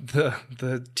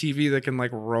the TV that can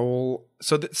like roll.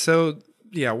 So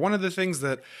one of the things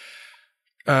that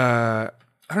I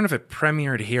don't know if it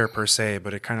premiered here per se,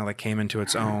 but it kind of like came into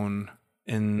its own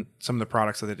in some of the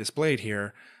products that they displayed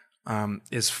here,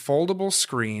 is foldable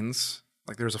screens.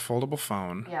 Like there's a foldable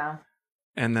phone. Yeah.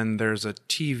 And then there's a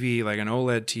TV, like an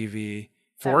OLED TV,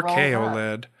 4K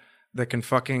OLED that can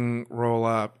fucking roll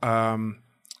up.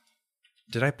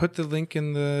 Did I put the link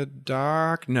in the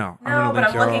doc? No. No, but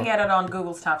I'm looking at it on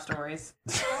Google's top stories.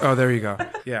 Oh, there you go.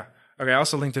 Yeah. Okay, I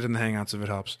also linked it in the Hangouts if it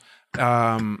helps.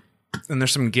 And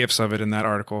there's some GIFs of it in that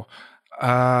article.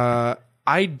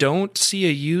 I don't see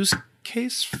a use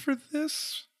case for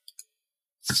this.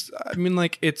 I mean,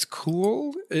 like, it's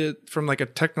cool from, like, a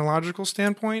technological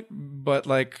standpoint, but,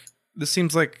 like, this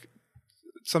seems like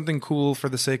something cool for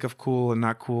the sake of cool and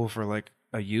not cool for, like,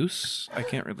 a use. I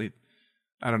don't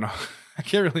know. I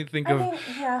can't really think of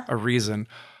a reason.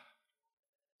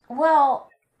 Well,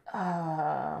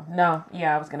 no.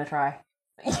 Yeah, I was going to try.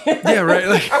 Yeah, right.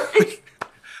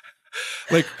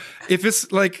 Like, if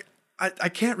it's, like, I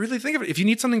can't really think of it. If you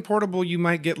need something portable, you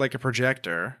might get, like, a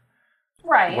projector.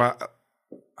 Right. Well,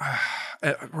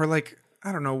 or, like,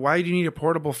 I don't know. Why do you need a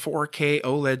portable 4K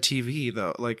OLED TV,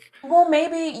 though? Like, well,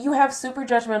 maybe you have super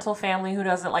judgmental family who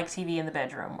doesn't like TV in the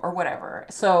bedroom or whatever.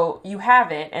 So you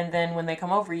have it, and then when they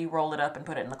come over, you roll it up and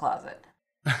put it in the closet.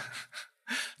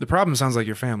 The problem sounds like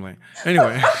your family.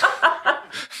 Anyway.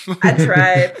 I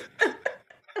tried.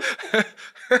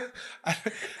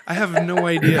 I have no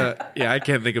idea. Yeah, I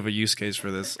can't think of a use case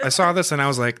for this. I saw this and I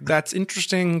was like, that's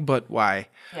interesting, but why?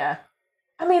 Yeah.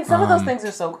 I mean, some of those things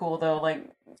are so cool, though. Like,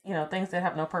 you know, things that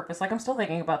have no purpose. Like, I'm still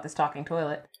thinking about this talking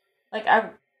toilet. Like, if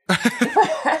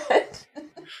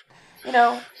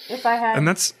I had, and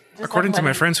that's according to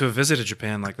my friends who have visited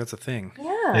Japan. Like, that's a thing.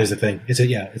 Yeah, it is a thing. It's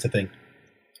a thing.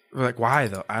 Like, why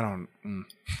though? I don't.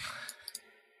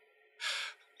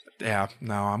 Yeah,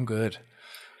 no, I'm good.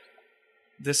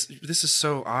 This is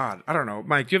so odd. I don't know,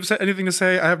 Mike. Do you have anything to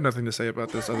say? I have nothing to say about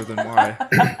this other than why.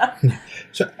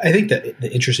 So I think that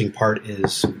the interesting part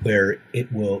is where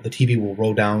the TV will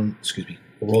roll down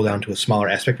to a smaller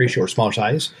aspect ratio or smaller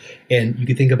size. And you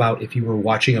can think about if you were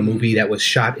watching a movie that was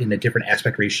shot in a different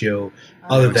aspect ratio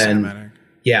other than cinematic.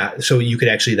 Yeah. So you could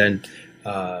actually then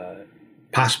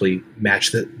possibly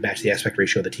match the aspect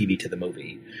ratio of the TV to the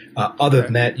movie. Other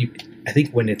than that, I think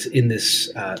when it's in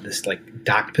this like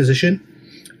docked position,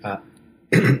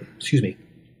 excuse me,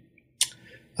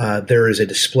 there is a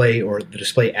display, or the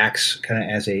display acts kind of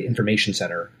as a information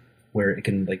center where it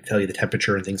can like tell you the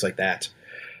temperature and things like that.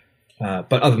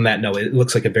 But other than that, no, it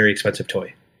looks like a very expensive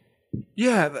toy.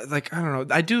 Yeah, like, I don't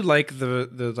know. I do like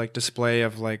the like display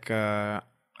of like I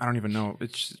don't even know.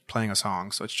 It's just playing a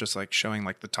song, so it's just like showing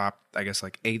like the top, I guess,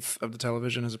 like eighth of the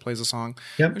television as it plays a song.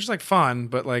 Yep. Which is like fun,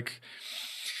 but like,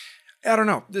 I don't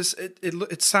know.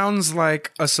 It sounds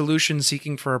like a solution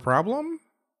seeking for a problem.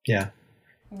 Yeah.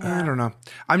 I don't know.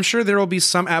 I'm sure there will be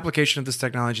some application of this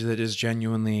technology that is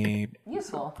genuinely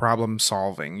useful, problem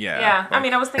solving. Yeah. Yeah. Like, I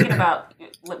mean, I was thinking about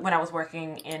when I was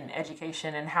working in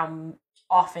education and how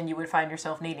often you would find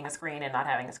yourself needing a screen and not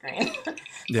having a screen.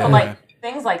 So like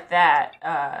things like that,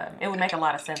 it would make a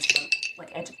lot of sense for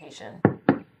like education.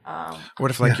 What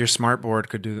if like your smart board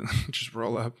could do just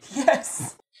roll up?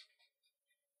 Yes.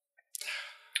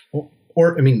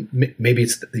 or I mean, maybe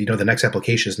it's the next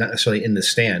application is not necessarily in the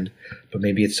stand, but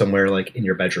maybe it's somewhere like in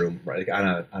your bedroom, right? Like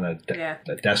on a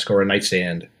desk or a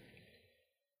nightstand.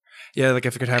 Yeah, like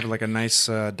if it could have like a nice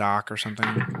dock or something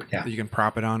that you can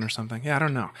prop it on or something. Yeah, I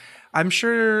don't know. I'm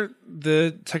sure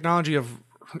the technology of,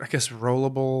 I guess,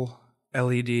 rollable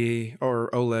LED or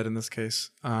OLED in this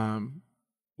case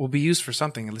will be used for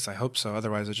something. At least I hope so.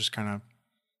 Otherwise, it's just kind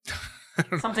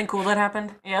of something cool that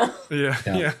happened. Yeah.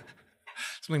 Yeah.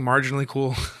 Something marginally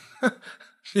cool.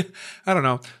 Yeah, I don't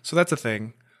know. So that's a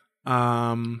thing.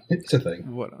 It's a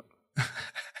thing. What?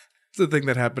 It's a thing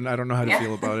that happened. I don't know how to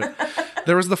feel about it.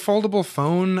 There was the foldable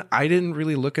phone. I didn't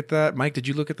really look at that. Mike, did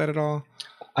you look at that at all?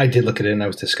 I did look at it and I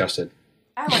was disgusted.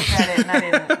 I looked at it and I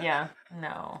didn't. Yeah,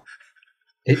 no.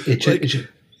 It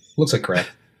looks like crap.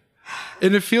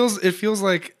 And it feels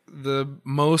like the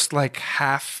most like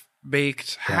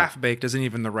half-baked isn't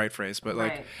even the right phrase, but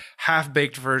like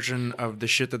half-baked version of the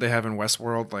shit that they have in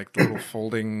Westworld, like the little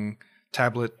folding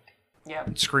tablet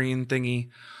screen thingy.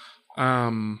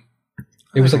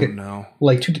 It was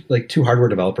like two hardware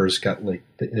developers got like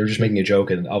they were just making a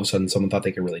joke, and all of a sudden someone thought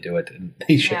they could really do it, and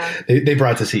they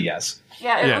brought it to CES.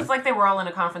 Yeah, it was like they were all in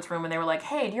a conference room, and they were like,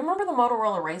 "Hey, do you remember the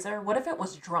Motorola Razr? What if it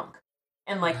was drunk?"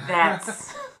 And like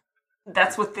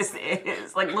that's what this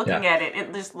is. Like looking at it,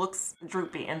 it just looks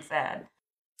droopy and sad.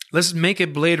 Let's make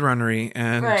it Blade Runnery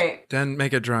and then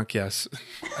make it drunk. Yes,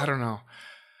 I don't know.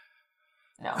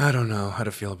 No, I don't know how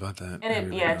to feel about that.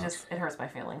 And it hurts my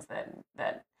feelings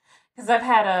that. Because I've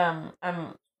had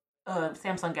I'm a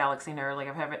Samsung Galaxy nerd. Like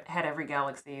I've had every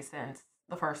Galaxy since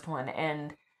the first one,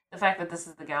 and the fact that this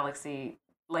is the Galaxy,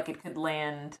 like it could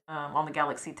land on the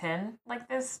Galaxy 10 like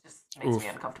this, just makes me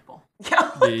uncomfortable.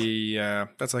 Yeah,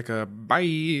 that's like a bye.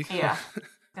 Yeah,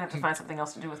 I have to find something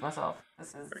else to do with myself.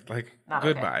 This is like not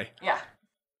goodbye. Okay. Yeah.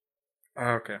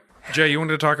 Okay, Jay, you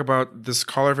wanted to talk about this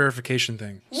caller verification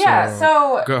thing. Yeah,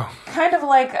 so go. Kind of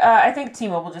like I think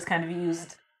T-Mobile just kind of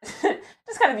used.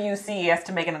 Use CES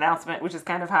to make an announcement, which is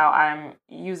kind of how I'm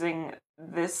using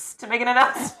this to make an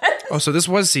announcement. Oh, so this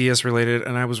was CES related,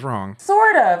 and I was wrong.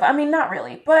 Sort of. I mean, not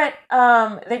really, but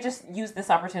they just used this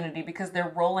opportunity because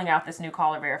they're rolling out this new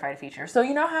caller verified feature. So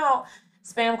you know how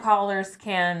spam callers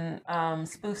can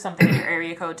spoof something in your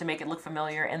area code to make it look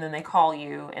familiar, and then they call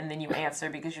you, and then you answer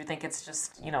because you think it's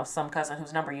just some cousin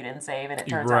whose number you didn't save, and it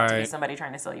turns out to be somebody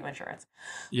trying to sell you insurance.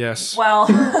 Yes. Well,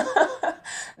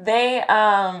 they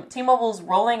T-Mobile's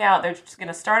rolling out. They're just going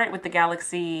to start it with the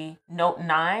Galaxy Note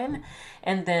 9,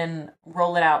 and then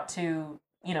roll it out to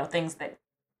things that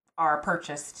are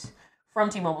purchased from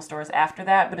T-Mobile stores after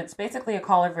that. But it's basically a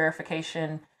caller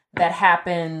verification that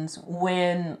happens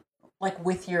when. Like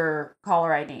with your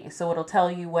caller ID. So it'll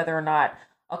tell you whether or not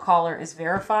a caller is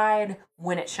verified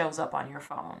when it shows up on your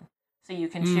phone. So you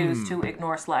can choose to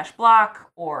ignore/block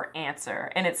or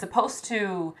answer. And it's supposed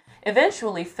to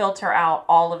eventually filter out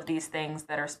all of these things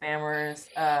that are spammers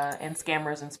and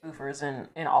scammers and spoofers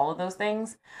and all of those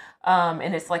things.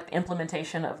 And it's like the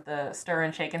implementation of the stir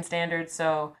and shaken standard.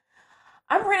 So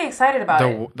I'm pretty excited about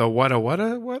it. The what?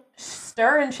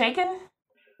 Stir and shaken?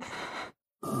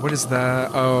 What is that?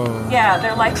 Oh. Yeah,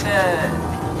 they're like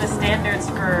the standards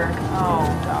for... Oh,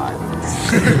 God.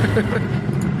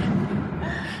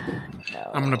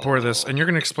 No. I'm going to pour this, and you're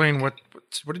going to explain what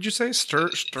did you say?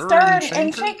 Stir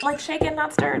and shake, like shaken,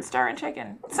 not stirred. Stir and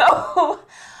shaken. So,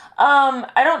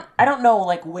 I don't know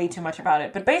like way too much about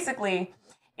it, but basically,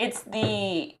 it's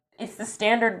the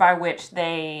standard by which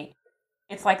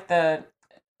it's like a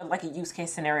use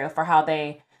case scenario for how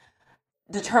they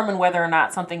determine whether or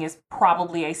not something is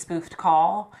probably a spoofed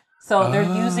call. So they're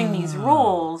using these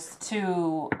rules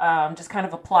to just kind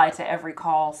of apply to every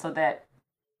call so that,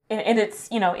 and it's,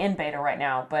 in beta right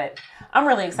now, but I'm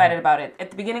really excited about it.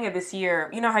 At the beginning of this year,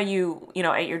 you know how you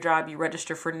at your job, you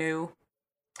register for new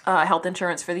health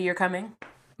insurance for the year coming?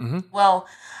 Mm-hmm. Well,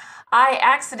 I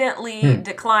accidentally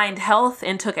declined health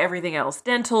and took everything else.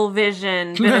 Dental,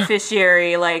 vision,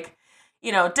 beneficiary,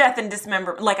 death and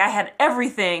dismemberment. Like I had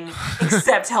everything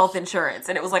except health insurance.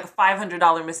 And it was like a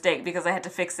 $500 mistake because I had to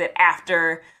fix it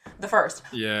after the first.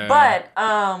 Yeah. But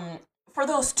for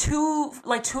those 2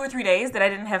 or 3 days that I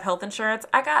didn't have health insurance,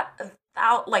 I got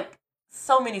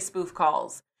so many spoof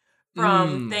calls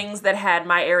from things that had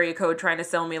my area code trying to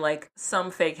sell me like some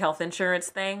fake health insurance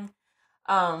thing.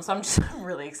 So I'm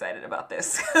really excited about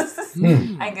this.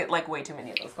 I get like way too many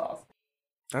of those calls.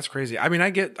 That's crazy. I mean, I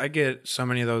get so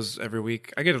many of those every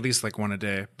week. I get at least like one a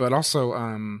day. But also,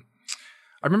 I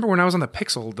remember when I was on the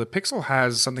Pixel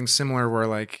has something similar where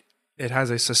like it has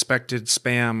a suspected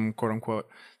spam, quote unquote,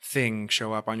 thing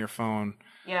show up on your phone.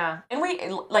 Yeah, and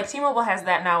T-Mobile has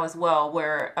that now as well,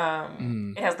 where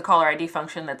it has the caller ID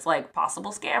function that's like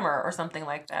possible scammer or something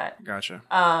like that. Gotcha.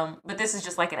 But this is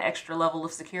just like an extra level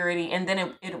of security, and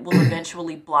then it will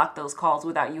eventually block those calls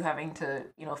without you having to,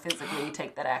 physically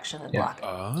take that action and block it.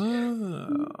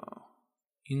 Oh,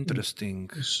 interesting.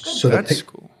 So that's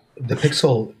cool. The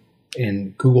Pixel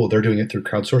in Google, they're doing it through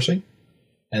crowdsourcing.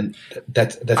 And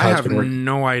that's how it's been working. I have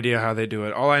no idea how they do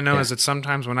it. All I know is that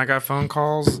sometimes when I got phone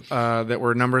calls that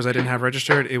were numbers I didn't have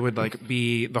registered, it would like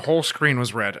be the whole screen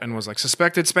was red and was like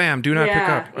suspected spam. Do not pick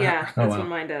up. Yeah, that's what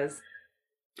mine does.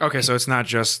 Okay, so it's not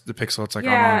just the Pixel. It's like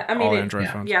all Android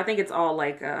phones. Yeah, I think it's all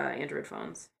like Android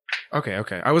phones.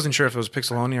 Okay. I wasn't sure if it was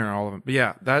Pixel only or all of them. But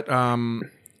yeah, that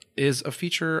is a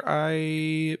feature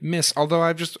I miss. Although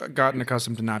I've just gotten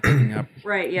accustomed to not picking up.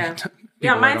 Right. Yeah.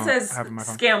 Yeah. Mine says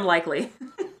scam likely.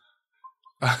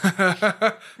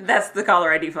 That's the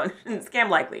caller ID function. Scam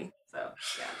likely. So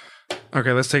yeah.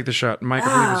 Okay, let's take the shot. Mike,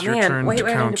 I believe it's your turn to count.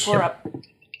 I need to pour up.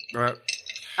 All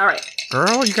right.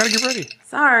 Girl, you gotta get ready.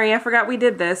 Sorry, I forgot we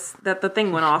did this. That the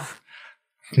thing went off.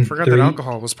 Forgot that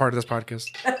alcohol was part of this podcast.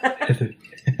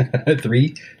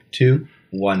 3, 2,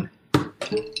 1.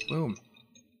 Boom.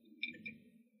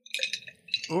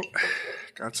 Oh,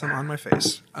 got some on my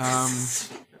face.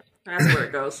 That's where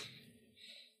it goes.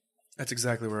 That's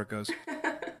exactly where it goes.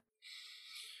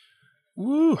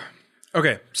 Woo.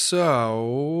 Okay,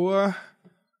 so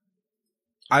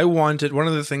I wanted one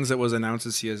of the things that was announced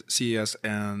at CES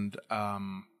and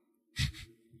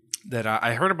that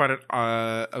I heard about it.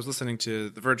 I was listening to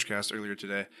the Vergecast earlier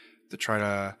today to try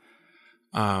to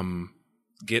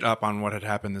get up on what had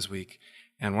happened this week.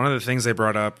 And one of the things they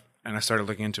brought up, and I started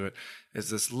looking into it, is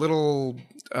this little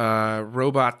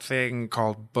robot thing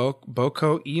called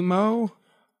Boko Emo.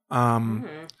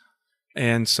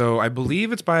 And so I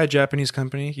believe it's by a Japanese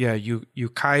company. Yeah,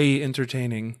 Yukai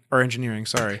Engineering,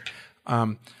 sorry.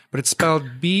 But it's spelled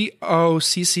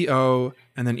BOCCO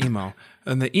and then emo.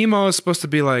 And the emo is supposed to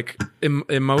be like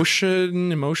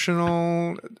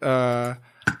emotional.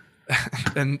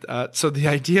 And so the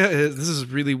idea is, this is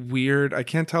really weird. I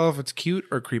can't tell if it's cute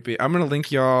or creepy. I'm going to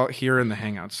link y'all here in the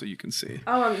Hangouts so you can see.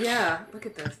 Oh, yeah. Look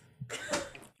at this.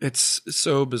 It's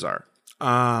so bizarre.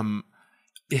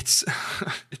 It's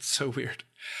so weird.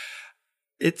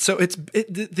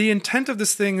 The intent of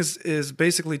this thing is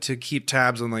basically to keep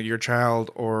tabs on like your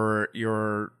child or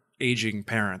your aging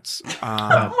parents. Oh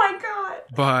my god.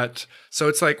 But so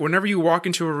it's like whenever you walk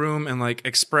into a room and like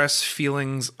express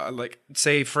feelings, like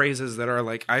say phrases that are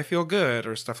like I feel good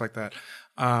or stuff like that,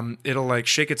 it'll like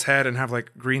shake its head and have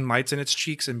like green lights in its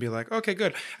cheeks and be like, okay,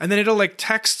 good. And then it'll like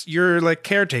text your like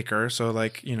caretaker, so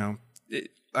like,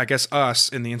 I guess us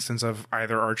in the instance of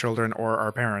either our children or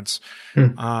our parents.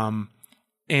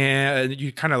 And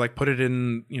you kind of like put it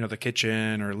in, the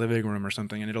kitchen or living room or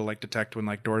something, and it'll like detect when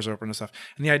like doors open and stuff.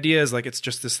 And the idea is like, it's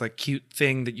just this like cute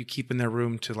thing that you keep in their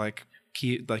room to like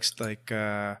keep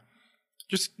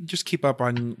just keep up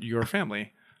on your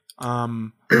family.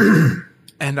 And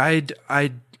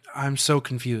I'm so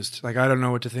confused. Like, I don't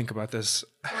know what to think about this.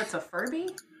 Oh, it's a Furby?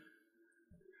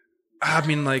 I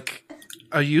mean, like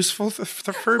a useful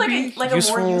Furby? Like a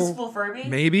more useful Furby?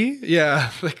 Maybe.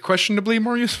 Yeah. Like questionably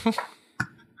more useful.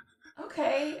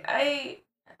 Okay. I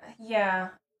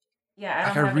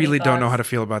really don't know how to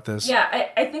feel about this. Yeah.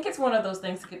 I think it's one of those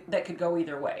things that could go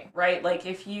either way, right? Like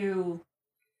if you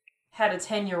had a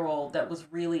 10-year-old that was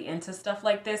really into stuff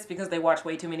like this because they watch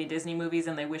way too many Disney movies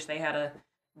and they wish they had a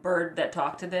bird that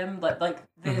talked to them, like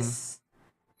this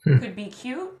could be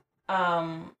cute.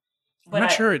 I'm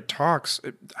not sure it talks.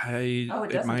 It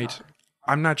might. Talk.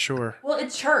 I'm not sure. Well,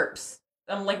 it chirps.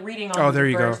 I'm like reading on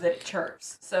the birds that it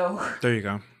chirps. So there you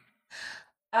go.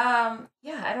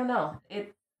 Yeah, I don't know.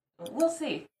 We'll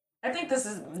see. I think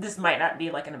this might not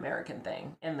be like an American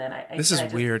thing, and then this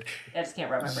is weird. I just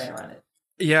can't wrap my brain around it.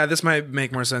 Yeah, this might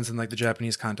make more sense in like the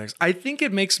Japanese context. I think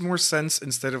it makes more sense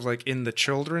instead of like in the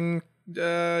children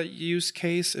use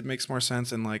case. It makes more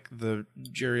sense in like the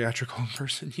geriatrical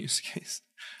person use case.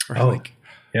 Or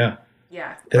yeah.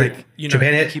 Like,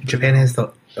 Japan has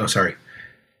the. Oh, sorry.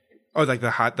 Oh, like the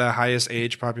highest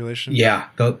age population? Yeah,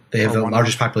 they have the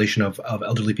largest population of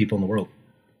elderly people in the world.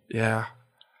 Yeah.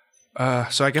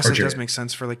 So I guess it does make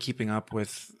sense for like keeping up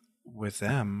with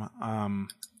them.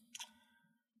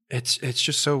 It's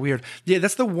just so weird. Yeah,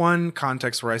 that's the one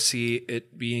context where I see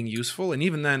it being useful, and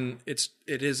even then, it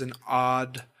is an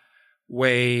odd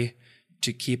way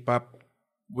to keep up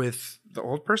with the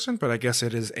old person, but I guess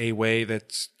it is a way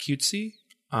that's cutesy.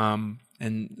 And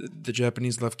the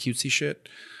Japanese love cutesy shit.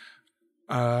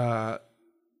 I'm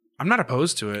not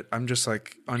opposed to it. I'm just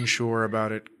like unsure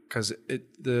about it because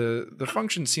the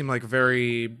functions seem like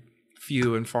very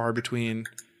few and far between,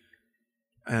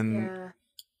 and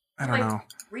I don't know.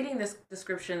 Reading this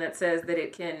description that says that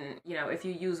it can, if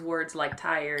you use words like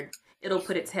tired, it'll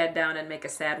put its head down and make a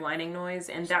sad whining noise,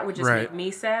 and that would just make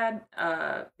me sad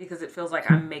because it feels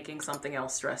like I'm making something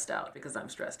else stressed out because I'm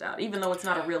stressed out, even though it's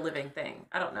not a real living thing.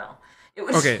 I don't know. It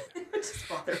would just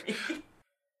bother me.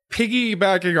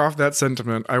 Piggybacking off that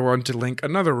sentiment, I want to link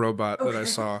another robot that I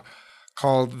saw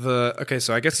called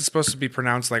so I guess it's supposed to be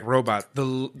pronounced like robot. The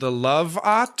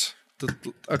Love-Ot.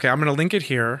 Okay, I'm going to link it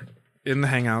here in the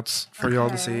Hangouts for y'all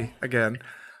to see again.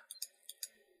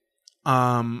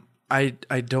 I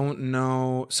don't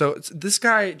know. So this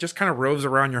guy just kind of roves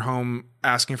around your home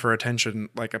asking for attention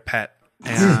like a pet.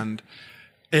 And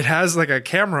it has like a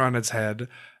camera on its head.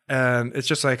 And it's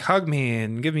just like, hug me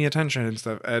and give me attention and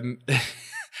stuff. And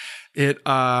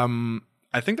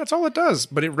I think that's all it does.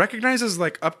 But it recognizes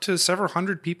like up to several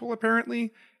hundred people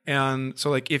apparently. And so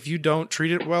like if you don't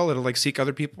treat it well, it'll like seek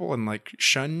other people and like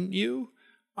shun you.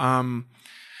 And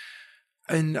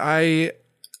I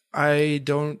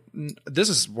don't, this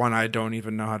is one I don't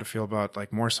even know how to feel about,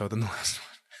 like more so than the last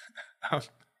one.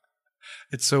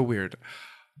 It's so weird.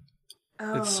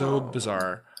 It's so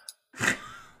bizarre.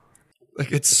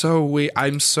 Like, it's so weird.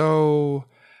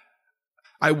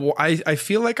 I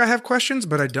feel like I have questions,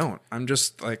 but I don't. I'm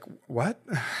just like, what?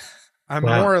 I'm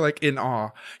more like in awe.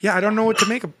 Yeah, I don't know what to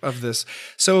make of this.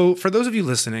 So for those of you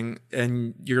listening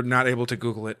and you're not able to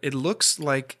Google it, it looks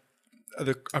like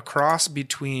a cross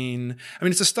between,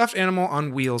 it's a stuffed animal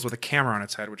on wheels with a camera on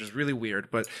its head, which is really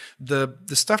weird. But the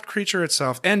stuffed creature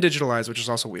itself, and digitalized, which is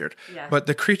also weird. Yeah. But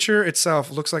the creature itself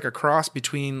looks like a cross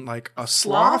between like a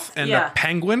sloth and a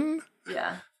penguin.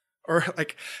 Yeah. Or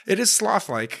like, it is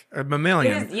sloth-like, a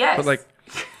mammalian. It is, yes. But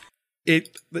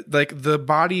like the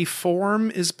body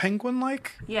form is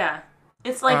penguin-like. Yeah.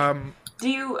 It's like, do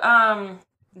you,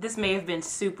 this may have been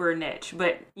super niche,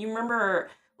 but you remember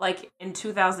like in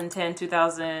 2010,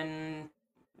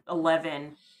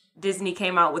 2011, Disney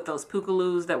came out with those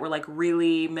Pookaloos that were like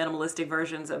really minimalistic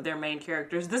versions of their main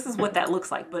characters. This is what that looks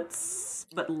like, but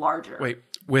larger. Wait,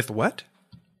 with what?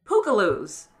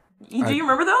 Pookaloos. Do you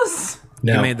remember those?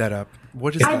 No. You made that up.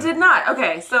 What is that? I did not.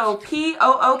 Okay, so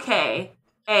Pooka.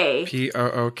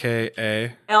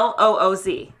 Pooka. LOOZ.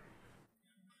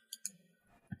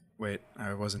 Wait,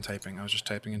 I wasn't typing. I was just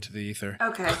typing into the ether.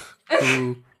 Okay.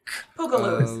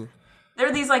 Pookaloos.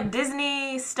 They're these like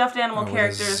Disney stuffed animal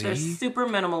characters. They're super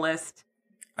minimalist.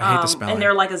 I hate the spelling. And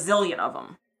they're like a zillion of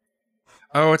them.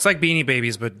 Oh, it's like Beanie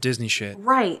Babies, but Disney shit.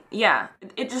 Right, yeah.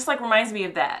 It just like reminds me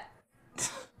of that.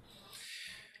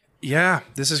 Yeah,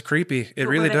 this is creepy. It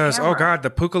really does. Camera. Oh God, the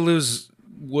Pookaloo's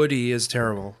Woody is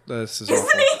terrible. This is awful.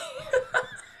 Isn't he?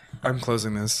 I'm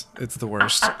closing this. It's the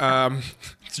worst.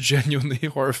 It's genuinely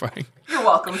horrifying. You're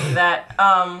welcome to that.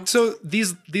 So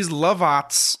these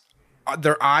Love-Ots,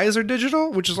 their eyes are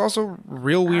digital, which is also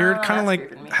real weird. Kind of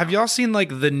like, have y'all seen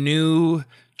like the new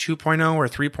 2.0 or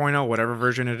 3.0, whatever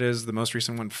version it is, the most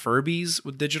recent one, Furbies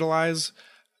with digital eyes?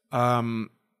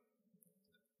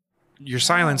 Your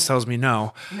silence tells me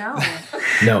no. No.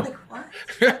 No. Like, what?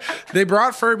 They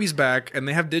brought Furbies back, and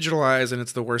they have digital eyes, and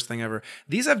it's the worst thing ever.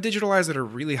 These have digital eyes that are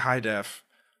really high def,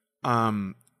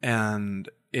 and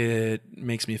it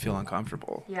makes me feel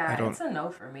uncomfortable. Yeah, it's a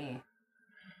no for me.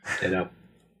 I know.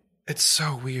 It's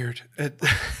so weird.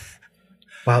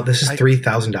 Wow, this is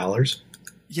 $3,000?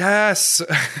 Yes.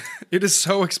 It is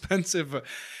so expensive.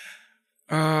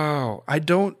 Oh, I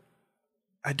don't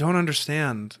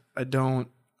understand.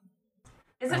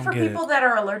 Is it for people that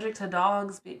are allergic to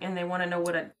dogs and they want to know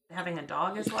what having a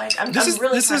dog is like?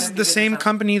 This is the same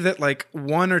company that like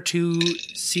 1 or 2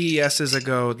 CESs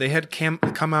ago, they had come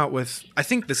out with, I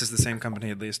think this is the same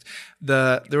company at least.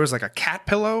 There was like a cat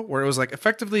pillow where it was like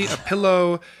effectively a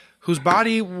pillow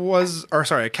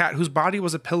a cat whose body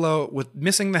was a pillow with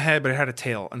missing the head, but it had a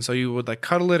tail. And so you would like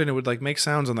cuddle it and it would like make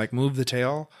sounds and like move the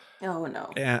tail. Oh, no.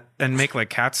 And make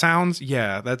like cat sounds.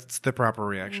 Yeah, that's the proper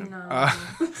reaction. No.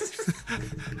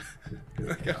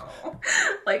 No.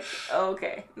 Like,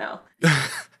 okay, no.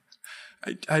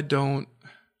 I just don't.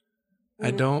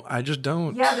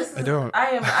 Yeah, I don't.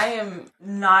 I am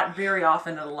not very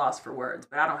often at a loss for words,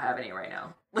 but I don't have any right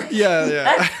now.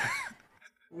 Yeah.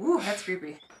 Ooh, that's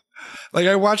creepy. Like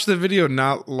I watched the video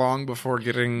not long before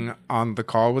getting on the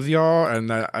call with y'all,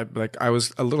 and I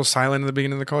was a little silent in the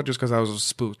beginning of the call just because I was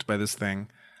spooked by this thing.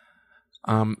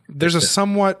 There's a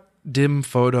somewhat dim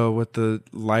photo with the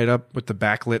light up with the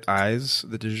backlit eyes,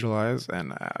 the digital eyes,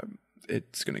 and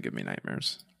it's gonna give me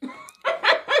nightmares.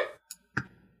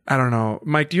 I don't know,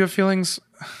 Mike. Do you have feelings?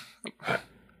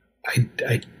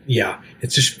 Yeah,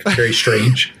 it's just very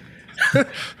strange.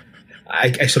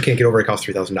 I still can't get over it costs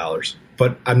 $3,000.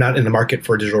 But I'm not in the market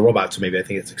for a digital robot, so maybe I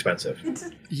think it's expensive.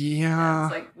 Yeah.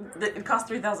 It's like, it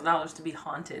costs $3,000 to be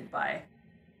haunted by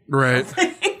Right.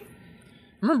 something. I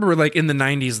remember like in the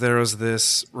 90s, there was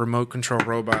this remote control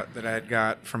robot that I had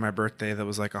got for my birthday that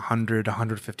was like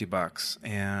 $150.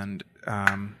 And,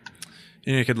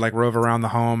 you could like rove around the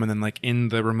home, and then like in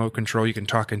the remote control, you can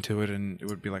talk into it and it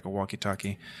would be like a walkie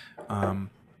talkie.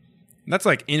 That's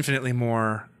like infinitely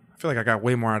more. I feel like I got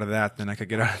way more out of that than I could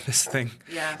get out of this thing.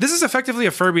 Yeah. This is effectively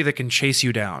a Furby that can chase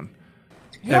you down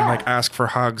and like ask for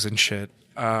hugs and shit.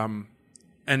 And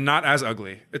not as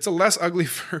ugly. It's a less ugly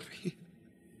Furby.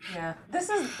 Yeah. This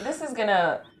is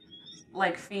gonna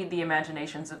like feed the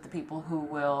imaginations of the people who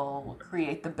will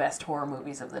create the best horror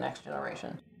movies of the next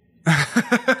generation.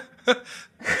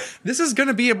 This is going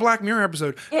to be a Black Mirror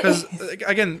episode because,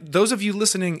 again, those of you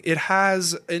listening, it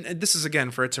has, and this is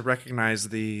again for it to recognize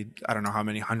the, I don't know how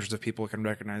many hundreds of people it can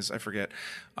recognize, I forget,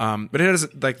 but it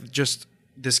has like just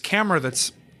this camera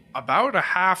that's about a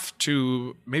half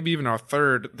to maybe even a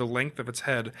third the length of its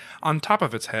head on top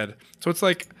of its head. So it's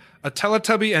like a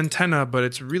Teletubby antenna, but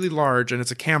it's really large and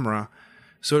it's a camera.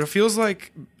 So it feels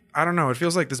like, I don't know, it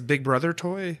feels like this Big Brother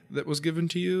toy that was given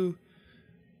to you.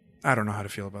 I don't know how to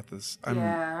feel about this. I don't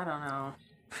know.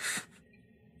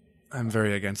 I'm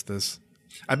very against this.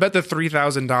 I bet the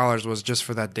 $3,000 was just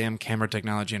for that damn camera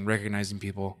technology and recognizing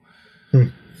people.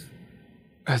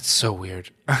 That's so weird.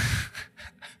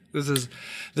 There's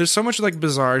so much like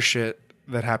bizarre shit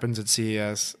that happens at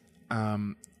CES,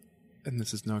 and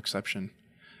this is no exception.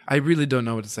 I really don't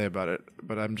know what to say about it,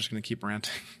 but I'm just going to keep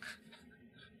ranting.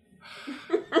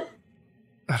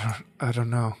 I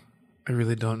don't know. I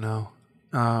really don't know.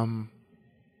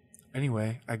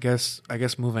 Anyway, I guess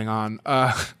moving on.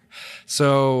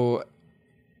 So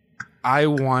I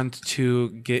want to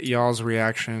get y'all's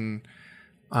reaction.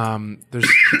 There's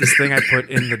this thing I put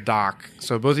in the doc.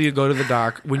 So both of you go to the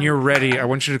doc. When you're ready, I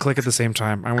want you to click at the same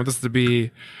time. I want this to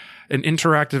be an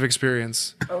interactive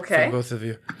experience for both of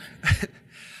you.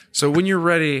 So when you're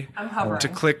ready to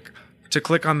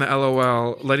click on the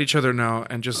LOL, let each other know,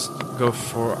 and just go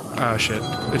for shit.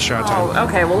 It's shot time. Oh,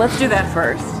 okay. Well, let's do that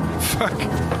first. Fuck.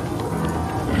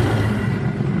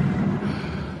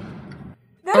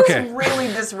 That is really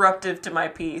disruptive to my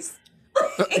piece.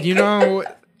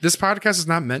 This podcast is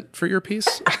not meant for your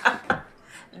piece.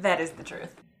 That is the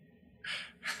truth.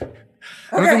 I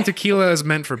don't think tequila is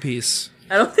meant for peace.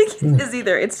 I don't think it is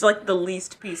either. It's like the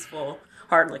least peaceful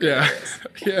hard liquor there is.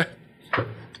 Yeah.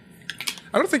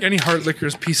 I don't think any hard liquor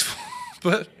is peaceful,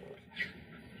 but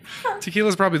tequila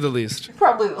is probably the least.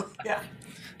 Probably, yeah.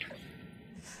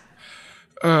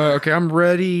 Okay, I'm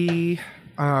ready.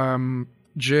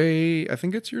 Jay, I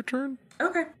think it's your turn.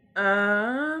 Okay.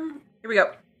 Here we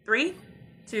go. 3,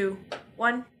 2,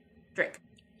 1, drink.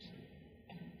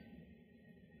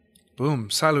 Boom.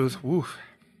 Salud. Woo.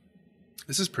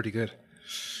 This is pretty good.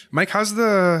 Mike, how's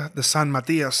the San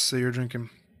Matias that you're drinking?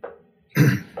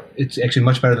 It's actually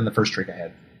much better than the first drink I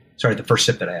had. Sorry, the first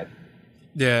sip that I had.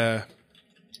 Yeah.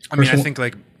 I think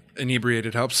like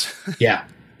inebriated helps. Yeah.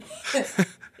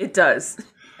 It does.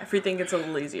 Everything gets a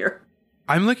little easier.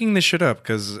 I'm looking this shit up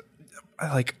because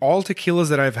like all tequilas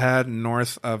that I've had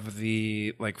north of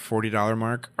the like $40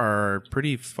 mark are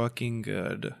pretty fucking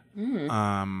good.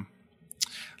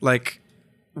 Like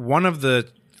one of the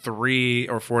 3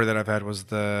 or 4 that I've had was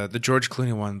the George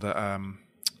Clooney one, the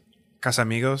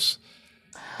Casamigos.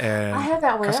 And I had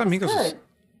that one. Casamigos That was good.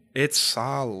 It's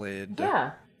solid.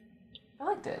 Yeah. I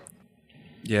liked it.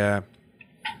 Yeah.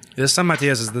 The San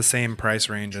Matias is the same price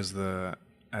range as the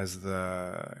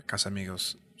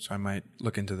Casamigos, so I might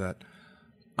look into that.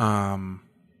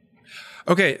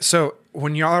 Okay, so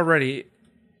when y'all are ready,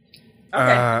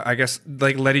 I guess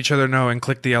like let each other know and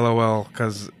click the LOL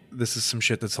because this is some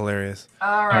shit that's hilarious.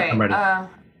 All right. I'm ready. I'm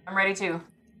ready too.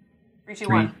 3, 2,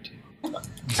 1.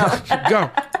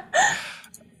 Go.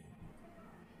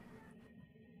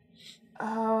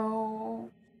 Oh.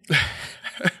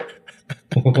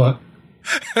 What?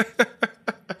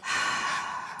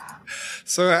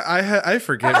 So I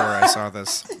forget where I saw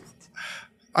this.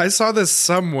 I saw this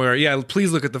somewhere. Yeah,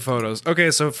 please look at the photos.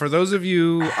 Okay, so for those of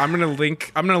you, I'm gonna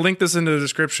link this into the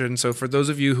description. So for those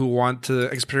of you who want to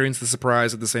experience the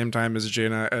surprise at the same time as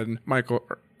Jayna and Michael,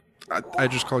 I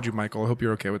just called you Michael. I hope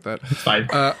you're okay with that. It's fine.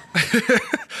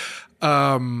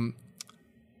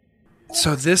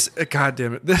 So this, God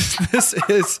damn it, this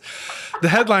is, the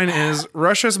headline is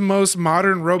Russia's most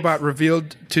modern robot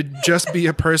revealed to just be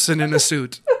a person in a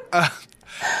suit.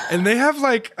 And they have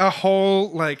like a whole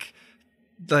like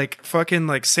fucking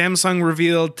like Samsung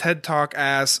revealed TED Talk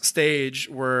ass stage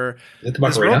where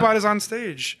this robot is on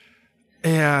stage.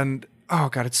 And oh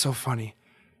god, it's so funny.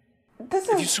 This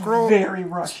is very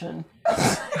Russian.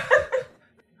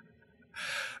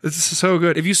 This is so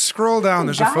good. If you scroll down,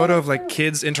 there's a photo of like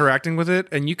kids interacting with it,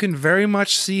 and you can very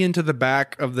much see into the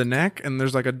back of the neck, and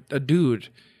there's like a dude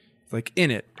like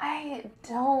in it. I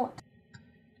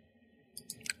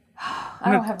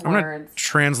don't have words. I'm gonna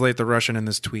translate the Russian in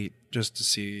this tweet just to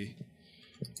see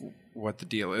what the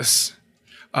deal is.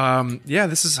 Yeah,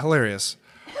 this is hilarious.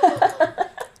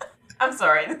 I'm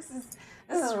sorry. This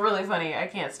is really funny. I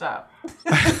can't stop.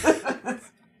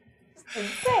 It's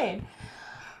insane.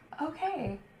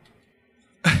 Okay.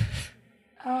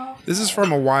 This is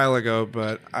from a while ago,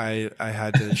 but I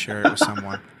had to share it with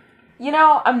someone. You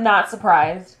know, I'm not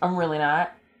surprised. I'm really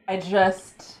not.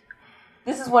 This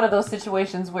is one of those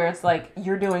situations where it's like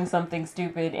you're doing something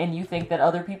stupid and you think that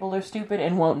other people are stupid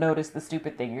and won't notice the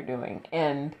stupid thing you're doing.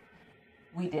 And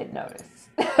we did notice.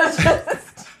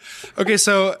 Okay,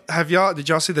 so did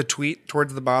y'all see the tweet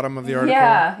towards the bottom of the article?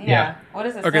 Yeah. What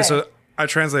does it say? Okay, so I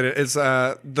translated it. It's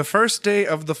the first day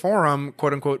of the forum,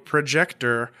 quote unquote,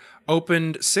 projector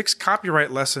opened 6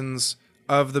 copyright lessons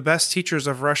of the best teachers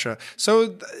of Russia.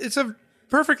 So it's a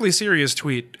perfectly serious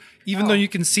tweet, even though you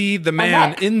can see the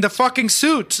man in the fucking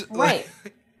suit. Right.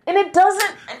 And it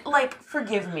doesn't, like,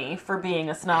 forgive me for being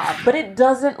a snob, but it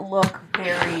doesn't look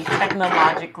very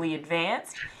technologically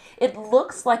advanced. It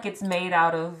looks like it's made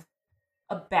out of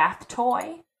a bath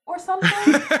toy or something.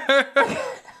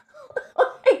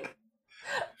 Like,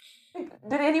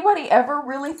 did anybody ever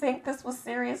really think this was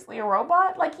seriously a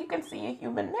robot? Like, you can see a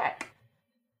human neck.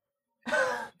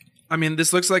 I mean,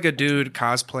 this looks like a dude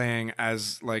cosplaying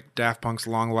as, like, Daft Punk's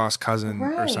long-lost cousin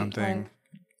or something. Like,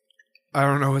 I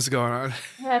don't know what's going on.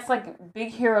 Yeah, it's like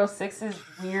Big Hero 6's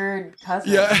weird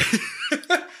cousin. Yeah.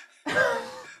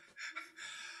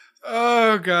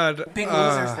 Oh, God. Big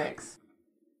Loser 6.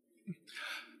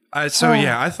 I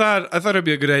thought it'd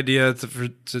be a good idea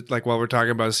to like while we're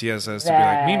talking about CSS to be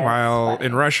like, meanwhile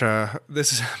in Russia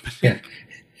this is happening. Yeah.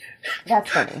 That's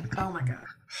funny. Oh my god.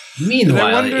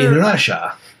 Meanwhile in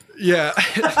Russia. Yeah.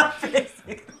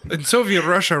 In Soviet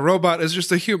Russia, robot is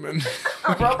just a human.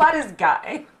 A robot is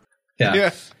guy.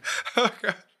 Yeah. Oh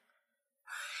god.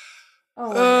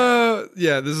 Oh.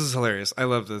 Yeah, this is hilarious. I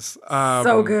love this.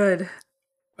 So good.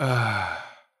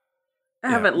 I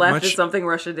haven't laughed at something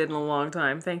Russia did in a long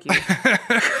time. Thank you.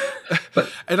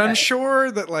 And I'm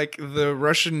sure that like the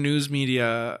Russian news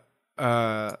media,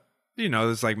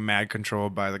 there's like mad control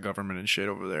by the government and shit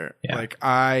over there. Yeah. Like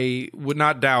I would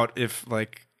not doubt if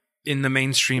like in the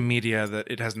mainstream media that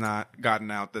it has not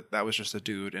gotten out that was just a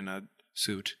dude in a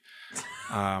suit.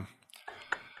 Oh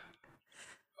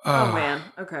man.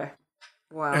 Okay.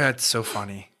 Wow. It's so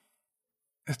funny.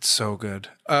 It's so good.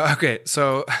 Okay,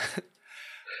 so.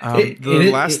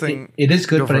 Last thing it is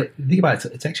good, but think about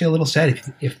it. It's actually a little sad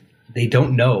if they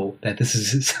don't know that this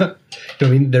is. I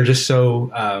mean, they're just so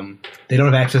they don't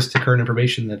have access to current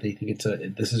information that they think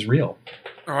this is real.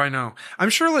 Oh, I know.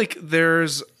 I'm sure like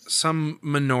there's some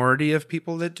minority of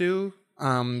people that do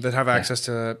that have access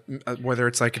to whether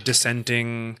it's like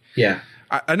dissenting. Yeah,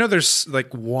 I know there's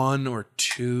like 1 or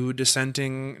 2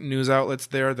 dissenting news outlets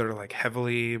there that are like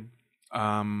heavily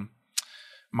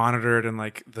monitored, and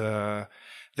like the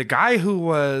guy who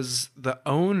was the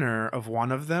owner of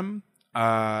one of them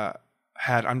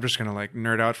I'm just going to like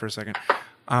nerd out for a second.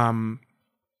 So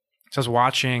I was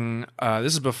watching,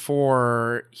 this is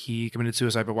before he committed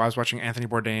suicide, but I was watching Anthony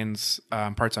Bourdain's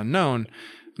Parts Unknown,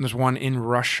 and there's one in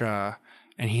Russia,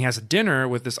 and he has a dinner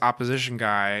with this opposition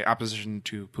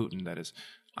to Putin, that is.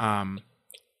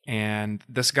 And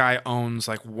this guy owns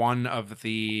like one of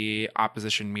the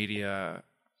opposition media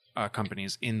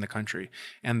companies in the country,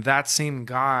 and that same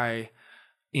guy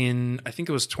in I think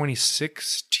it was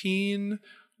 2016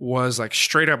 was like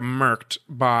straight up murked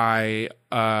by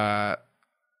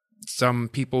some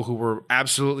people who were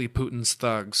absolutely Putin's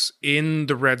thugs in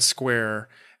the Red Square,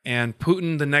 and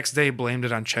Putin the next day blamed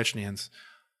it on Chechens.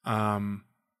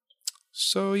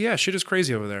 So yeah, shit is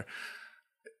crazy over there.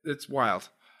 It's wild,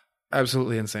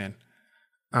 absolutely insane.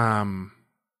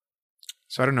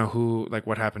 So I don't know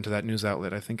what happened to that news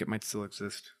outlet. I think it might still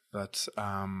exist, but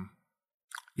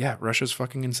yeah, Russia's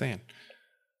fucking insane.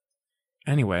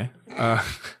 Anyway, I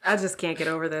just can't get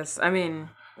over this. I mean,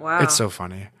 wow, it's so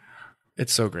funny.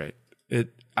 It's so great.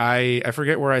 I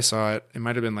forget where I saw it. It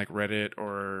might have been like Reddit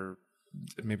or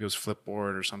maybe it was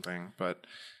Flipboard or something, but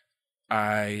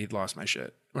I lost my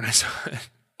shit when I saw it.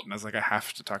 And I was like, I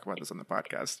have to talk about this on the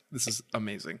podcast. This is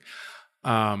amazing.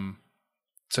 So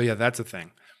yeah, that's a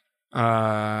thing.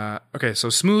 Okay, so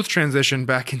smooth transition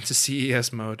back into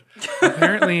CES mode.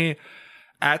 Apparently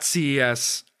at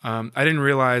CES, I didn't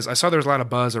realize, I saw there was a lot of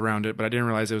buzz around it, but I didn't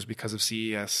realize it was because of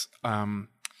CES.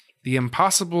 The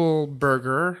Impossible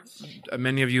Burger,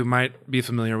 many of you might be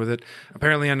familiar with it,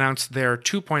 apparently announced their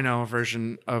 2.0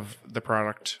 version of the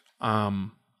product.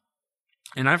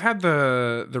 And I've had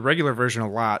the regular version a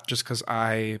lot just because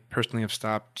I personally have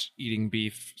stopped eating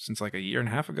beef since like a year and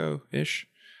a half ago-ish.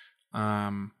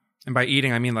 And by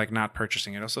eating, I mean like not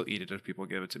purchasing it. I'll still eat it if people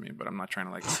give it to me, but I'm not trying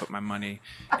to like put my money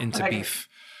into beef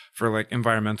for like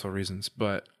environmental reasons.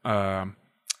 But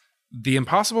the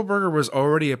Impossible Burger was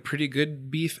already a pretty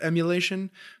good beef emulation,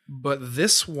 but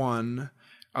this one,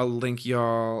 I'll link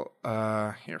y'all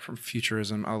here from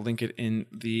Futurism. I'll link it in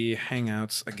the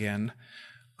Hangouts again.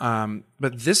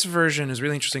 But this version is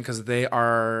really interesting because they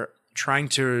are trying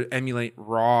to emulate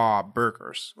raw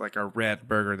burgers, like a red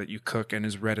burger that you cook and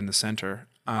is red in the center,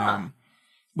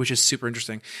 which is super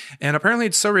interesting. And apparently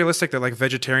it's so realistic that like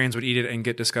vegetarians would eat it and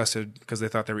get disgusted because they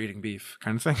thought they were eating beef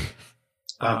kind of thing.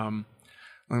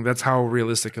 That's how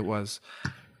realistic it was.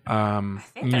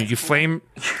 You flame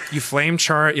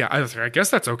char it. Yeah, I guess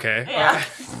that's okay. Yeah.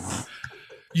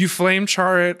 You flame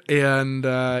char it, and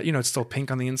it's still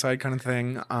pink on the inside, kind of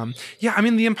thing. Yeah, I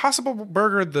mean the Impossible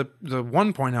Burger, the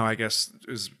 1.0, I guess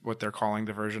is what they're calling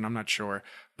the version. I'm not sure,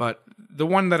 but the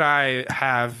one that I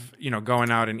have,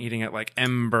 going out and eating at like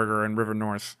M Burger in River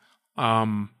North,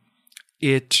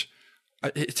 it's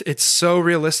so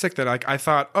realistic that like I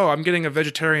thought, oh, I'm getting a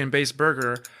vegetarian based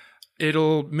burger.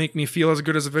 It'll make me feel as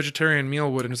good as a vegetarian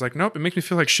meal would, and it's like, nope, it makes me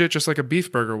feel like shit, just like a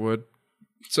beef burger would.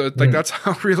 So like that's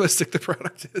how realistic the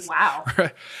product is. Wow.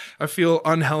 Right? I feel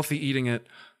unhealthy eating it,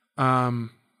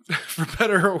 for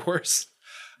better or worse.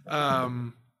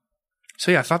 So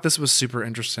yeah, I thought this was super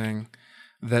interesting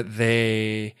that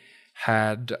they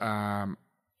had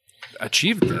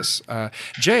achieved this.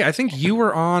 Jay, I think you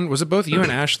were on, was it both you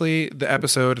and Ashley, the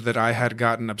episode that I had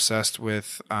gotten obsessed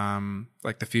with,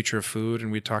 like the future of food,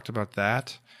 and we talked about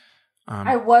that?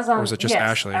 I was on, or was it just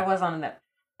Ashley? I was on that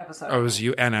episode. Oh, it was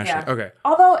you and Ashley. Yeah. Okay.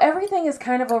 Although everything is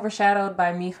kind of overshadowed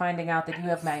by me finding out that you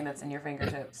have magnets in your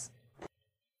fingertips.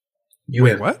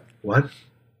 Wait, what? What?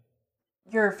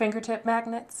 Your fingertip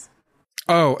magnets?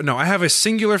 Oh, no, I have a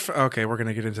singular... okay, we're going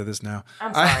to get into this now.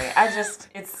 I'm sorry.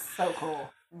 It's so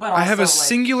cool. But I have a like,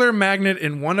 singular magnet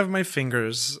in one of my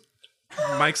fingers.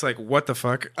 Mike's like, what the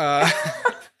fuck?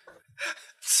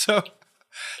 So,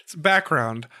 it's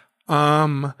background.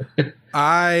 I'm Magneto.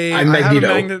 have a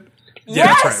magnet... Yeah,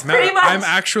 Yes, that's right. pretty much. I'm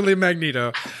actually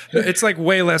Magneto. It's like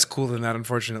way less cool than that,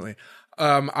 unfortunately.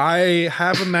 I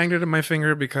have a magnet in my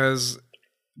finger because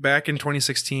back in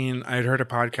 2016, I had heard a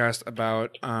podcast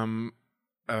about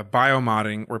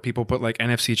biomodding where people put like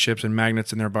NFC chips and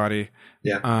magnets in their body.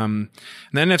 Yeah. And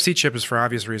the NFC chip is for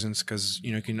obvious reasons because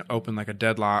you can open like a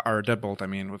deadlock or a deadbolt. I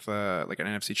mean, with like an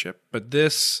NFC chip. But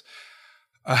this.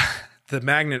 The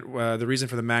magnet, the reason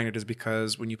for the magnet is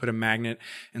because when you put a magnet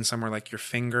in somewhere like your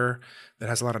finger that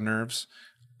has a lot of nerves,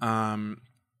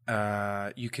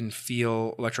 you can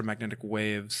feel electromagnetic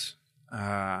waves.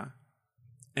 And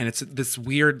it's this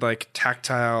weird, like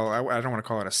tactile, I don't want to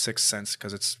call it a sixth sense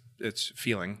because it's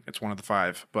feeling. It's one of the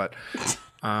five. But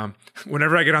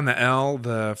whenever I get on the L,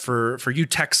 for you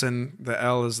Texan, the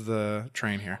L is the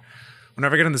train here.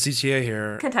 Whenever I get on the CTA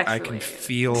here, I can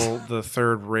feel the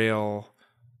third rail.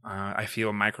 I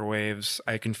feel microwaves.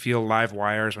 I can feel live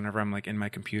wires whenever I'm like in my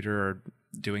computer or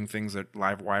doing things that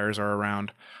live wires are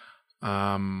around.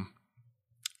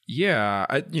 Yeah,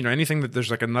 anything that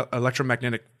there's like an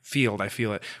electromagnetic field, I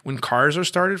feel it. When cars are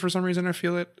started, for some reason, I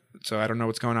feel it. So I don't know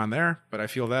what's going on there, but I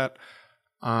feel that.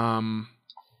 So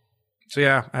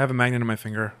yeah, I have a magnet in my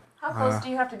finger. How close do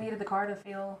you have to be to the car to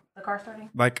feel the car starting?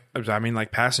 Like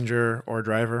passenger or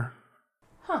driver.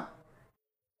 Huh.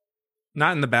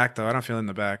 Not in the back though. I don't feel it in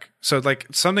the back. So like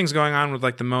something's going on with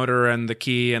like the motor and the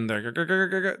key and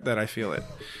that I feel it.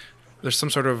 There's some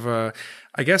sort of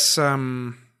I guess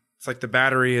it's like the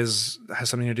battery has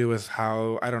something to do with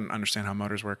how I don't understand how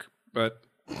motors work, but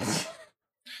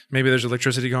maybe there's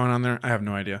electricity going on there. I have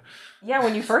no idea. Yeah,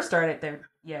 when you first started there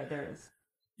is.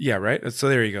 Yeah, right. So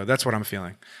there you go. That's what I'm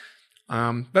feeling.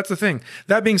 That's the thing.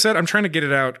 That being said, I'm trying to get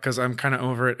it out because I'm kind of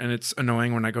over it and it's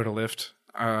annoying when I go to lift.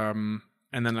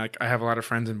 And then like I have a lot of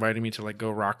friends inviting me to like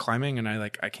go rock climbing and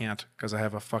I can't because I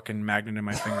have a fucking magnet in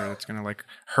my finger that's going to like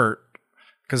hurt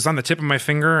because it's on the tip of my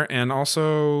finger and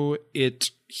also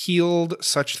it healed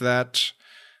such that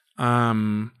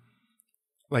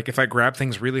like if I grab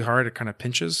things really hard it kind of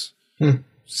pinches.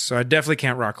 So I definitely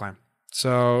can't rock climb.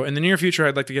 So in the near future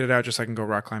I'd like to get it out just so I can go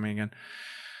rock climbing again.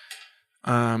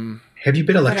 Have you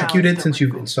been electrocuted since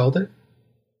you've installed it?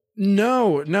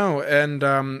 No. And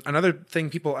another thing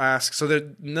people ask, so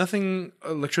there nothing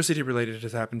electricity related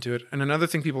has happened to it. And another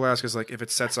thing people ask is like if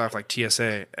it sets off like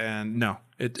TSA, and no,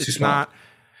 it's not.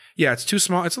 Yeah, it's too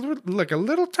small. It's like a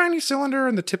little tiny cylinder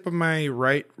on the tip of my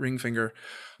right ring finger.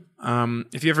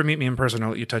 If you ever meet me in person,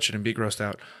 I'll let you touch it and be grossed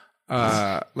out,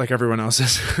 like everyone else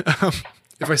is,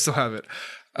 if I still have it.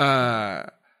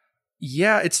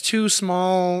 Yeah, it's too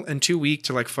small and too weak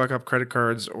to like fuck up credit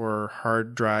cards or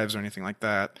hard drives or anything like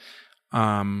that.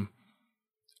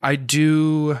 I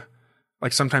do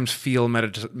like sometimes feel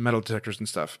metal detectors and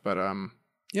stuff, but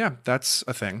yeah, that's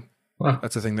a thing. Wow.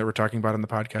 That's a thing that we're talking about on the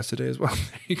podcast today as well.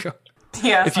 There you go.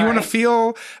 Yeah. If you want to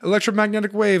feel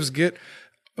electromagnetic waves, get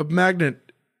a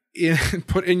magnet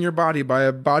put in your body by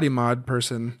a body mod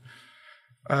person.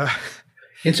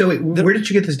 And so, where did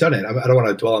you get this done at? I don't want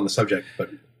to dwell on the subject, but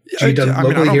did you get done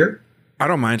locally here? I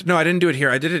don't mind. No, I didn't do it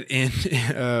here. I did it in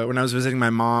when I was visiting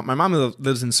my mom. My mom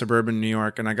lives in suburban New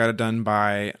York, and I got it done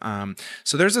by.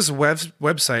 So there's this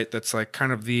website that's like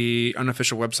kind of the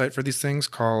unofficial website for these things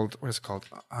called, what is it called?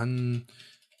 I'm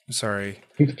sorry.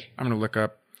 I'm going to look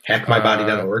up.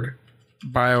 Hackmybody.org.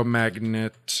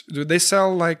 Biomagnet. They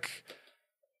sell like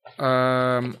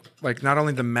not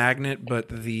only the magnet, but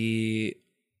the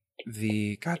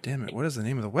god damn it, what is the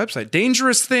name of the website?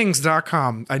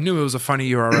 Dangerousthings.com. I knew it was a funny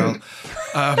URL.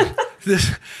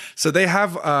 So they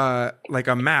have like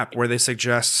a map where they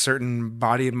suggest certain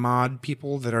body mod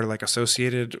people that are like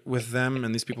associated with them,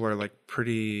 and these people are like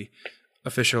pretty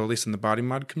official, at least in the body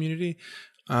mod community.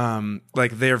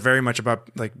 Like they're very much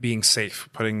about like being safe,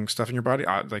 putting stuff in your body,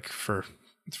 like for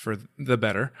the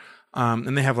better.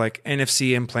 And they have like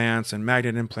NFC implants and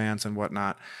magnet implants and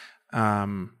whatnot.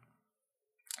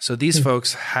 So these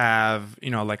folks have,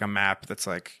 like a map that's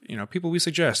like, people we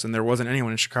suggest. And there wasn't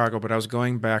anyone in Chicago, but I was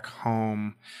going back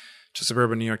home to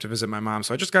suburban New York to visit my mom.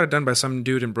 So I just got it done by some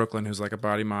dude in Brooklyn who's like a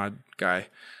body mod guy.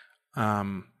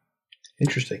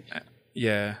 Interesting.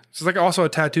 Yeah. So it's like also a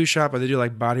tattoo shop, but they do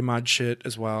like body mod shit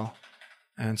as well.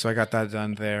 And so I got that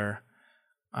done there.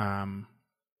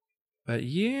 But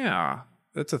yeah,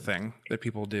 that's a thing that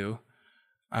people do.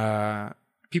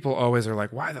 People always are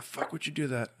like, why the fuck would you do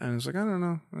that? And it's like, I don't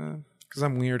know. Because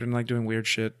I'm weird and like doing weird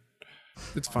shit.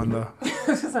 It's fun though.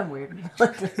 Because I'm weird.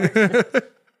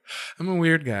 I'm a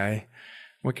weird guy.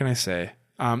 What can I say?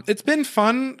 It's been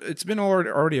fun. It's been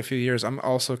already a few years. I'm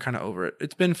also kind of over it.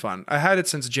 It's been fun. I had it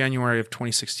since January of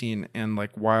 2016. And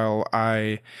like while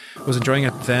I was enjoying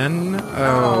it then,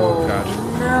 oh God.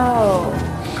 No.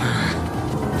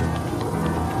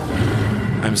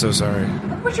 I'm so sorry.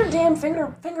 Look what your damn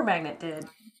finger magnet did.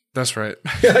 That's right.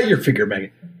 Your finger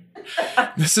magnet.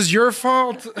 This is your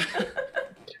fault.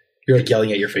 You're like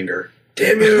yelling at your finger.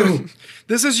 Damn you.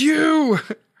 This is you.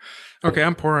 Okay,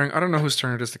 I'm pouring. I don't know whose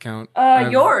turn it is to count.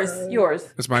 Yours.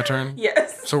 It's my turn?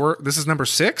 Yes. So this is number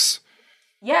 6?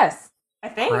 Yes, I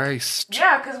think. Christ.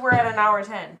 Yeah, because we're at an hour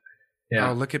 10. Yeah.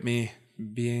 Oh, look at me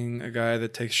being a guy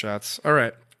that takes shots. All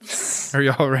right. Are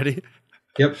you all ready?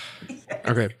 Yep.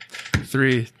 Okay.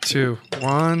 3, 2,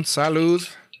 1.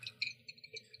 Salud.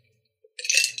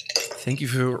 Thank you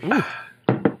for... Ooh.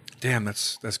 Damn,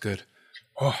 that's good.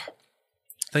 Oh.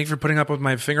 Thank you for putting up with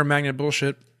my finger magnet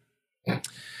bullshit.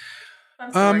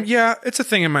 Yeah, it's a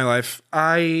thing in my life.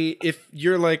 If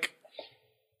you're like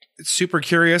super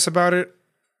curious about it,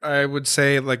 I would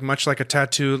say like much like a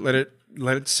tattoo, let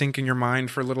it sink in your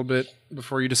mind for a little bit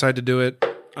before you decide to do it.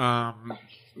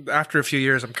 After a few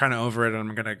years, I'm kind of over it, and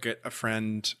I'm gonna get a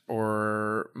friend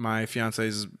or my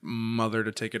fiance's mother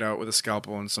to take it out with a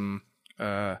scalpel and some.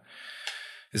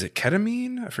 Is it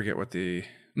ketamine? I forget what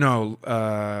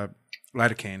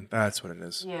lidocaine. That's what it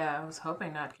is. Yeah, I was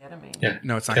hoping not ketamine. Yeah.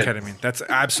 No, it's not ketamine. That's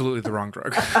absolutely the wrong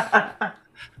drug.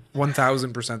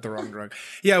 1000% the wrong drug.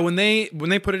 Yeah, when they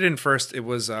put it in first, it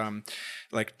was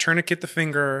like tourniquet the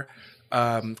finger,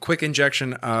 quick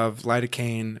injection of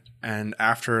lidocaine, and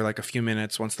after like a few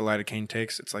minutes, once the lidocaine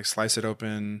takes, it's like slice it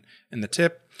open in the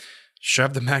tip,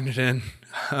 shove the magnet in,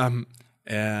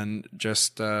 and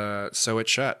just sew it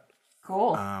shut.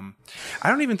 Cool. I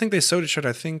don't even think they sewed it shut.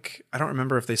 I don't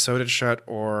remember if they sewed it shut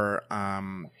or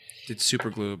did super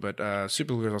glue, but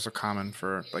super glue is also common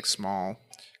for like small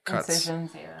cuts.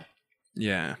 Incisions, yeah.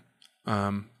 Yeah.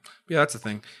 Yeah, that's the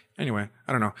thing. Anyway,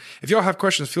 I don't know. If y'all have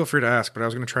questions, feel free to ask, but I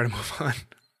was going to try to move on.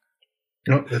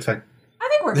 No, that's fine. I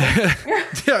think we're good.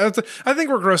 Yeah, I think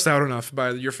we're grossed out enough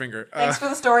by your finger. Thanks for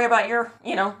the story about your,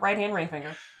 right-hand ring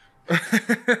finger.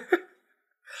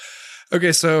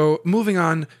 Okay, so moving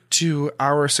on to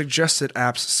our suggested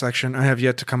apps section. I have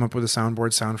yet to come up with a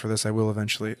soundboard sound for this. I will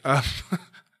eventually.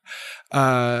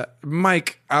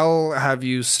 Mike, I'll have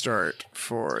you start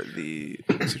for the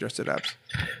suggested apps.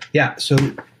 Yeah. So,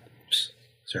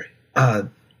 sorry.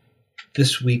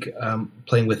 This week,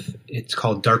 playing with, it's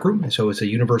called Darkroom. So it's a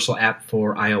universal app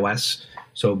for iOS.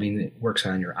 So it works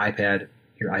on your iPad,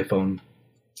 your iPhone.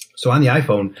 So on the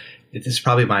iPhone, this is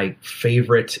probably my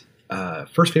favorite,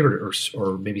 first favorite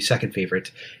or maybe second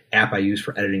favorite app I use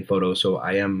for editing photos. So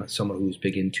I am someone who's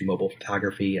big into mobile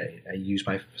photography. I use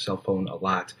my cell phone a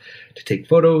lot to take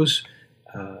photos,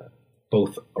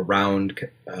 both around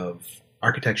of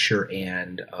architecture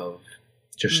and of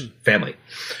just family.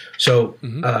 So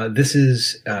this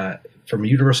is from a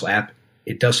universal app.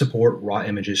 It does support raw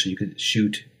images, so you could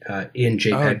shoot in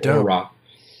JPEG or RAW.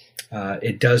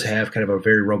 It does have kind of a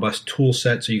very robust tool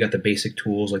set. So you got the basic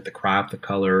tools like the crop, the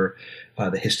color,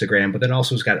 the histogram, but then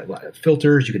also it's got a lot of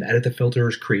filters. You can edit the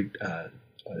filters, create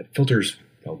filters,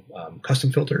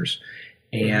 custom filters,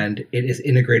 and it is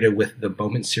integrated with the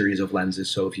Moment series of lenses.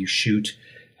 So if you shoot,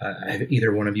 have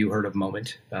either one of you heard of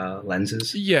Moment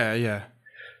lenses? Yeah.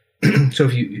 So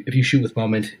if you shoot with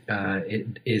Moment,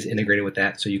 it is integrated with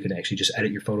that, so you can actually just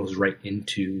edit your photos right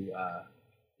into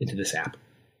this app,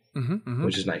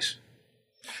 which is nice.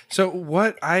 So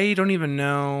what, I don't even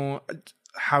know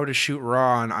how to shoot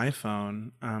RAW on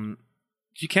iPhone.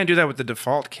 You can't do that with the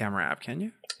default camera app, can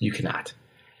you? You cannot.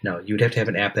 No, you would have to have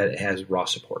an app that has RAW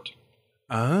support.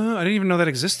 Oh, I didn't even know that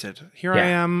existed. Here I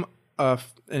am, an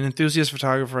enthusiast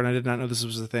photographer, and I did not know this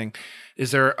was a thing.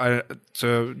 Is there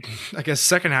so I guess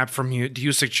second app from you? Do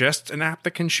you suggest an app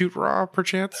that can shoot RAW,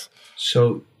 perchance?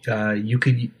 So you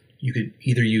could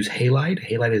either use Halide.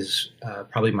 Halide is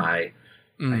probably my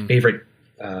favorite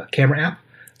camera app.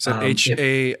 So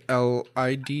Halide?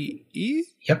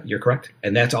 Yep, you're correct,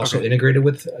 and that's also integrated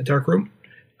with Darkroom.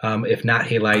 If not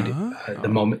Halide,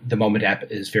 the Moment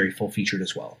app is very full featured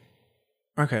as well.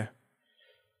 Okay.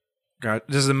 Got it.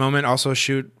 Does the Moment also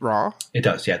shoot RAW? It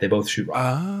does, yeah. They both shoot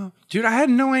RAW. Dude, I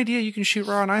had no idea you can shoot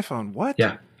RAW on iPhone. What?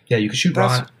 Yeah, you can shoot RAW.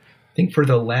 I think for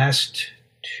the last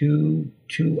two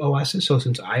OSs, so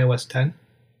since iOS 10.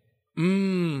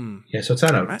 Yeah, so it's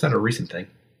not a recent thing.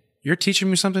 You're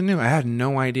teaching me something new. I had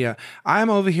no idea.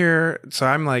 I'm over here, so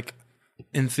I'm like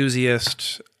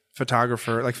enthusiast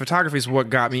photographer. Like photography is what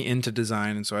got me into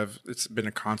design, and so it's been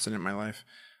a constant in my life.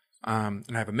 And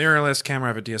I have a mirrorless camera. I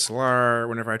have a DSLR.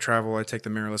 Whenever I travel, I take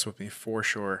the mirrorless with me for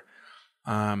sure.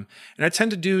 And I tend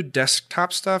to do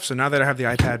desktop stuff. So now that I have the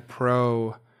iPad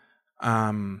Pro,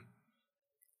 the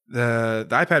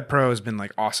iPad Pro has been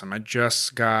like awesome. I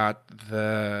just got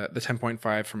the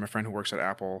 10.5 from a friend who works at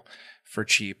Apple for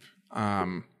cheap.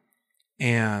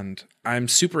 And I'm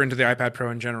super into the iPad Pro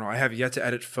in general. I have yet to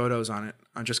edit photos on it,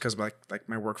 just because like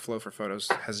my workflow for photos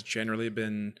has generally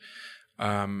been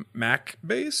Mac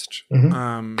based.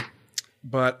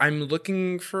 But I'm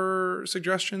looking for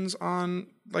suggestions on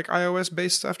like iOS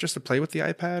based stuff just to play with the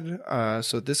iPad.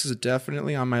 So this is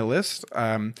definitely on my list.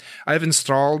 I've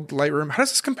installed Lightroom. How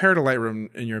does this compare to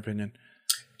Lightroom in your opinion?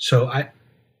 So I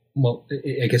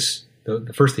guess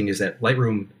the first thing is that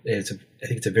Lightroom is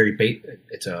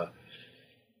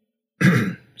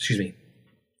excuse me.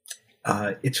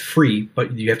 It's free,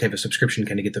 but you have to have a subscription to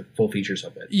kind of get the full features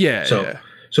of it. Yeah.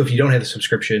 So if you don't have the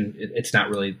subscription, it's not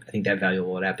really, I think, that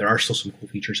valuable an app. There are still some cool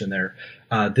features in there.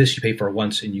 This you pay for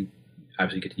once, and you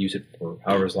obviously get to use it for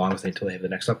however long until they have the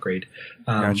next upgrade.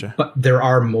 Gotcha. But there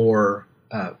are more.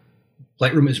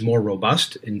 Lightroom is more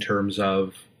robust in terms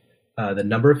of the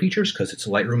number of features because it's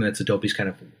Lightroom and it's Adobe's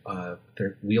kind of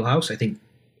their wheelhouse. I think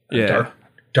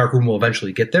Darkroom will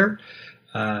eventually get there.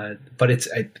 But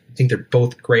I think they're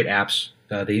both great apps.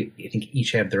 I think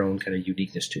each have their own kind of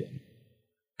uniqueness to them.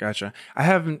 Gotcha. I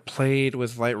haven't played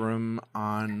with Lightroom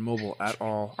on mobile at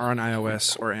all, or on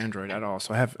iOS or Android at all.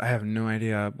 So I have no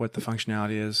idea what the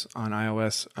functionality is on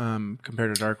iOS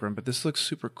compared to Darkroom. But this looks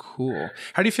super cool.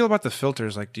 How do you feel about the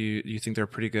filters? Like, do you think they're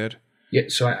pretty good? Yeah.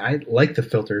 So I like the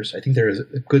filters. I think there is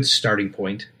a good starting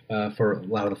point for a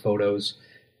lot of the photos.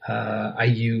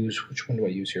 Which one do I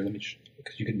use here? Let me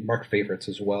because you can mark favorites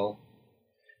as well.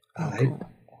 Cool. Hold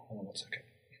on one second.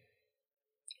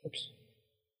 Oops.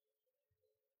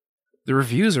 The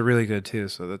reviews are really good too,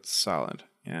 so that's solid.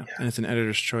 Yeah. And it's an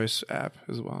editor's choice app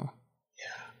as well.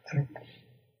 Yeah.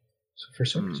 So for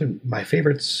some reason, my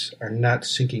favorites are not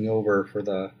syncing over for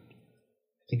I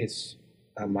think it's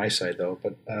on my side though,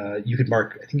 but you can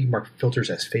mark filters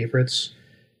as favorites.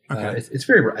 Okay. I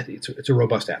think it's a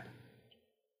robust app.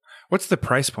 What's the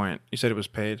price point? You said it was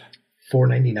paid.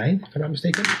 $4.99, if I'm not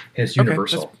mistaken. And it's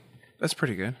universal. That's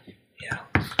pretty good. Yeah.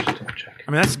 Just double check.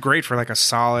 I mean, that's great for like a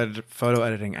solid photo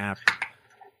editing app.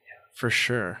 For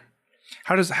sure.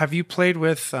 Have you played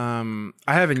with, I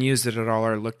haven't used it at all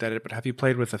or looked at it, but have you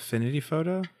played with Affinity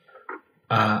Photo?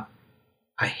 I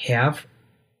have,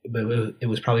 but it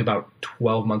was probably about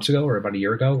 12 months ago or about a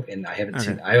year ago, and I haven't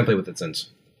played with it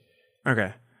since.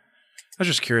 Okay. I was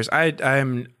just curious.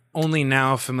 I'm only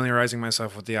now familiarizing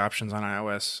myself with the options on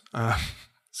iOS.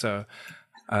 So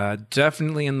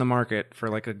definitely in the market for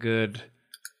like a good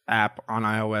app on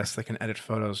iOS that can edit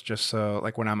photos, just so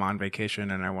like when I'm on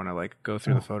vacation and I want to like go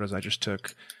through the photos I just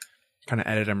took, kind of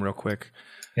edit them real quick.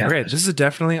 Yeah. Okay, this is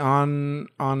definitely on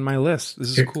my list.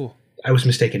 This is cool. I was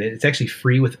mistaken. It's actually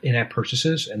free with in-app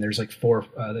purchases, and there's like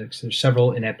there's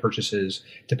several in-app purchases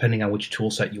depending on which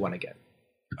tool set you want to get.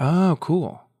 Oh,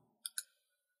 cool.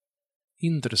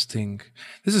 Interesting.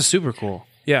 This is super cool.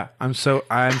 Yeah, I'm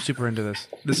super into this.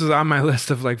 This is on my list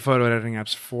of like photo editing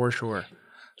apps for sure.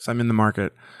 So I'm in the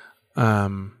market.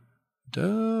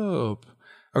 Dope.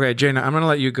 Okay, Jayna, I'm gonna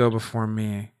let you go before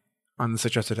me on the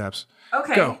suggested apps.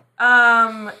 Okay. Go.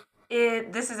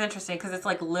 This is interesting because it's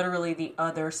like literally the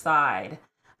other side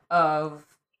of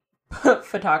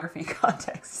photography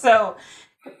context. So,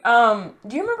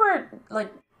 do you remember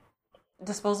like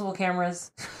disposable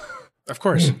cameras? Of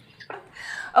course.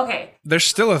 Okay. There's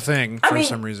still a thing for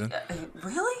some reason.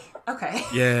 Really? Okay.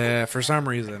 Yeah, for some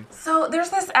reason. So there's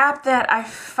this app that I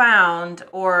found,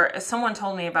 or someone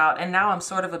told me about, and now I'm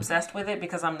sort of obsessed with it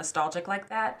because I'm nostalgic like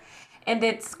that. And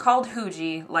it's called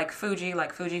Fuji, like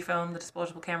Fujifilm, the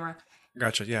disposable camera.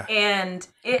 Gotcha, yeah. And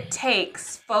it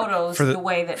takes photos the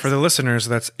way that... For the listeners,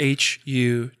 that's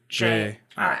HUJ.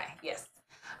 Yes.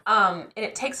 And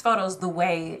it takes photos the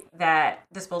way that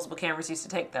disposable cameras used to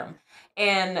take them.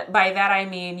 And by that I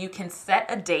mean you can set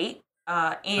a date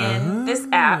in this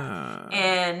app,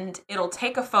 and it'll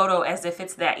take a photo as if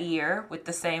it's that year with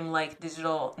the same like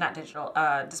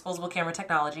disposable camera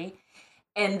technology,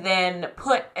 and then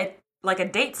put a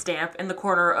date stamp in the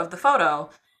corner of the photo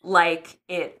like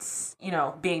it's,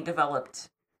 being developed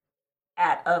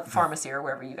at a pharmacy or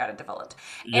wherever you got it developed.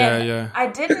 Yeah. I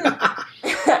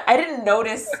didn't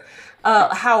notice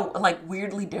how like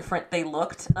weirdly different they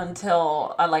looked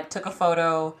until I like took a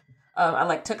photo.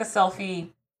 I took a selfie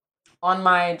on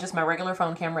my regular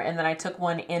phone camera, and then I took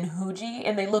one in Fuji,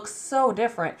 and they look so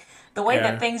different. The way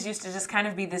that things used to just kind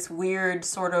of be this weird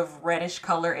sort of reddish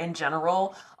color in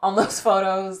general on those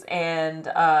photos, and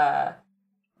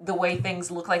the way things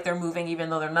look like they're moving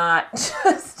even though they're not.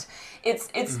 Just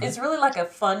it's really like a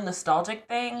fun nostalgic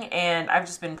thing, and I've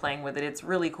just been playing with it. It's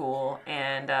really cool,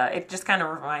 and it just kind of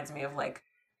reminds me of like,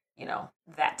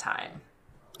 that time.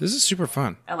 This is super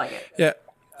fun. I like it. Yeah.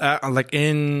 Like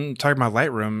in talking about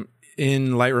Lightroom, in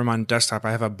Lightroom on desktop,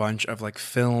 I have a bunch of like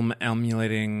film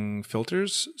emulating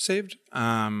filters saved.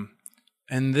 And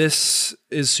this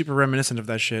is super reminiscent of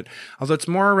that shit. Although it's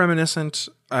more reminiscent,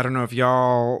 I don't know if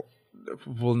y'all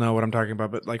will know what I'm talking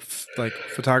about, but like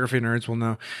photography nerds will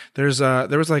know. There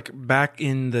was like back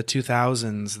in the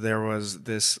 2000s, there was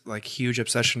this like huge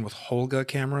obsession with Holga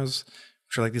cameras,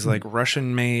 which are like these like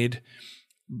Russian made,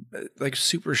 like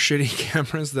super shitty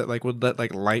cameras that like would let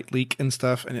like light leak and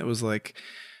stuff, and it was like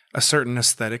a certain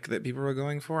aesthetic that people were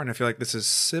going for, and I feel like this is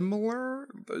similar,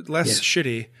 less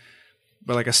shitty,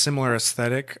 but like a similar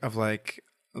aesthetic of like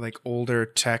older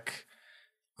tech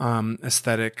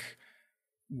aesthetic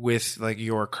with like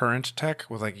your current tech,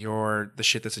 with like the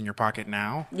shit that's in your pocket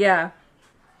now. Yeah.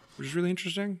 Which is really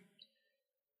interesting.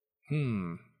 So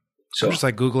I'm just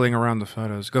like Googling around the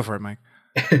photos. Go for it, Mike.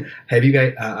 Have you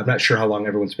guys, I'm not sure how long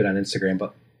everyone's been on Instagram,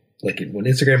 but like when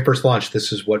Instagram first launched,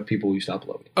 this is what people used to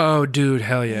upload. Oh, dude,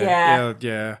 hell yeah.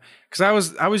 Yeah.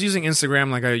 Because I was using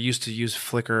Instagram like I used to use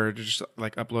Flickr to just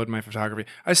like upload my photography.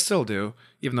 I still do,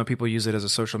 even though people use it as a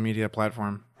social media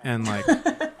platform. And like,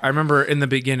 I remember in the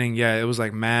beginning, it was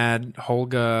like mad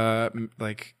Holga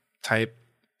like type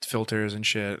filters and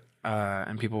shit.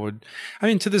 And people would,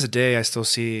 to this day, I still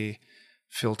see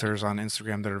filters on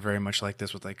Instagram that are very much like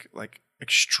this, with like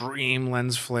extreme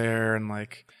lens flare and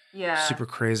like super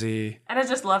crazy. And I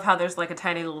just love how there's like a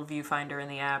tiny little viewfinder in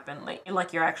the app, and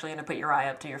like you're actually gonna put your eye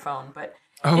up to your phone, but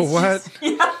what?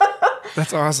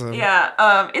 That's awesome.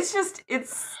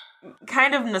 It's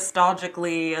kind of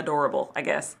nostalgically adorable, I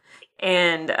guess.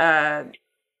 And I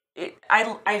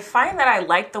find that I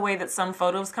like the way that some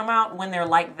photos come out when they're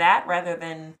like that, rather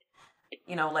than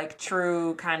like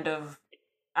true kind of,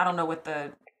 I don't know what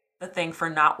the thing for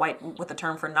not white, what the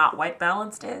term for not white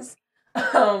balanced is.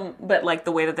 But like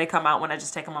the way that they come out when I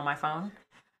just take them on my phone.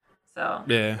 So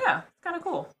yeah, it's kind of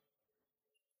cool.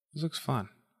 This looks fun.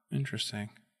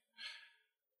 Interesting.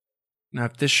 Now,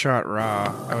 if this shot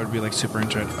raw, I would be like super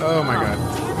into it. Oh my god.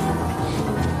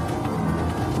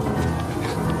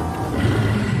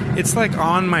 It's like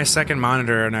on my second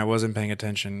monitor, and I wasn't paying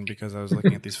attention because I was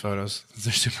looking at these photos.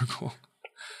 They're super cool.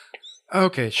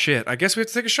 Okay, shit. I guess we have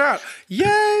to take a shot.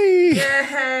 Yay!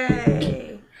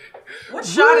 Yay! What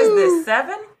shot is this?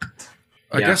 7?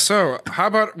 I guess so. How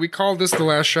about we call this the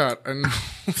last shot and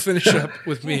we'll finish up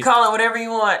with me. You call it whatever you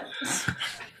want.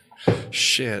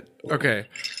 Shit. Okay.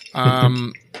 I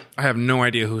have no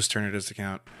idea whose turn it is to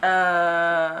count.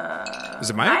 Is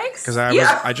it Mike? Mike's? Because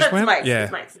I just went. Mike's. Yeah.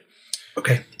 It's Mike's.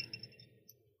 Okay.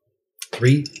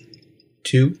 3,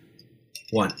 2,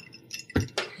 1.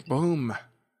 Boom.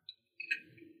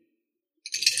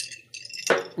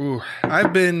 Ooh,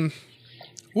 I've been.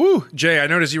 Woo, Jay, I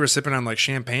noticed you were sipping on like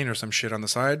champagne or some shit on the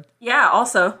side. Yeah,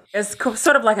 also. It's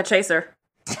sort of like a chaser.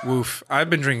 Woof. I've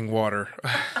been drinking water.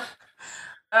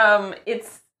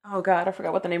 It's, oh God, I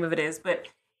forgot what the name of it is, but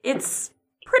it's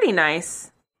pretty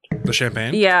nice. The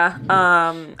champagne? Yeah.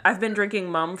 I've been drinking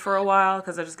Mum for a while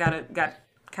because I just got into.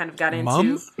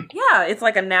 Mum? Yeah, it's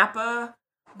like a Napa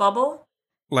bubble.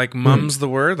 Like mum's the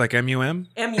word? Like M-U-M?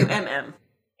 M-U-M-M.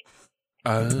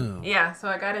 Oh. Yeah, so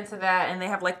I got into that, and they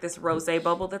have like this rosé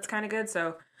bubble that's kind of good.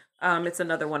 So, it's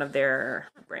another one of their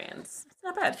brands. It's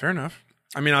not bad. Fair enough.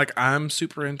 I mean, like, I'm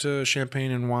super into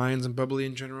champagne and wines and bubbly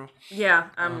in general. Yeah,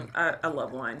 I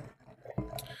love wine.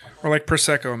 Or like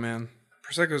Prosecco, man.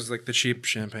 Prosecco's like the cheap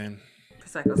champagne.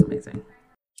 Prosecco's amazing.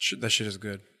 That shit is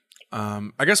good.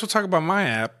 I guess we'll talk about my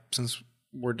app since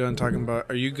we're done talking about.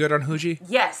 Are you good on Huji?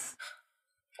 Yes.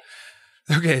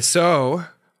 Okay, so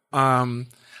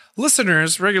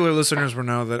regular listeners will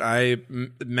know that I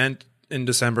meant in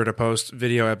December to post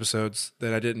video episodes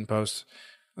that I didn't post.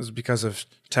 It was because of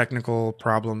technical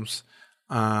problems.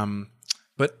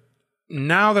 But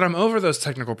now that I'm over those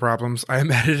technical problems, I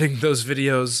am editing those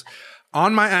videos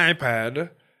on my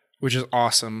iPad, which is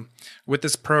awesome, with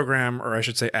this program, or I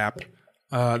should say app,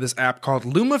 this app called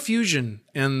LumaFusion.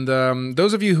 And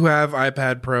those of you who have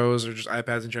iPad Pros or just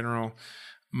iPads in general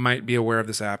might be aware of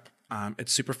this app.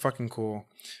 It's super fucking cool.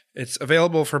 It's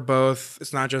available for both.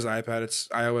 It's not just iPad, it's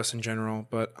iOS in general,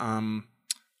 but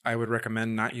I would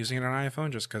recommend not using it on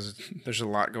iPhone just because there's a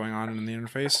lot going on in the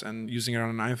interface, and using it on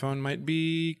an iPhone might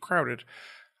be crowded.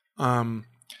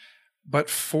 But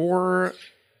for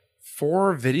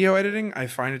video editing, I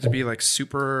find it to be like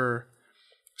super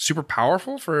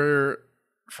powerful for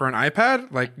an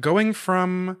iPad. Like going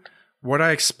from what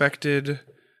I expected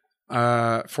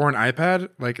for an iPad,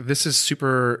 like this is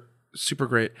super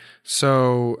great.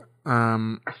 So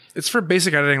it's for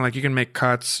basic editing. Like you can make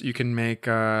cuts, you can make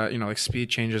like speed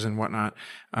changes and whatnot.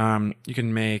 You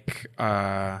can make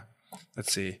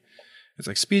let's see, it's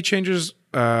like speed changes,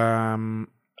 the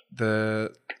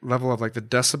level of like the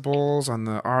decibels on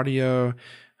the audio,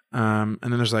 and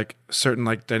then there's like certain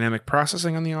like dynamic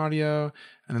processing on the audio,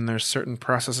 and then there's certain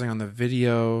processing on the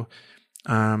video.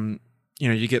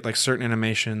 You get like certain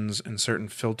animations and certain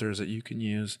filters that you can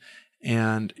use.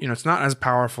 And, it's not as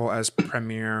powerful as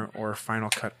Premiere or Final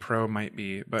Cut Pro might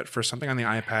be, but for something on the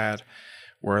iPad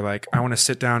where like I want to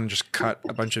sit down and just cut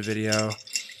a bunch of video,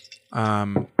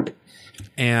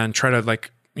 and try to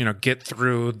like, get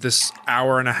through this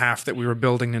hour and a half that we were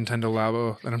building Nintendo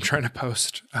Labo that I'm trying to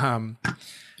post.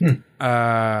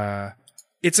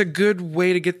 It's a good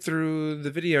way to get through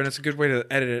the video, and it's a good way to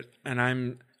edit it. And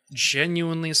I'm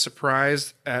genuinely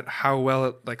surprised at how well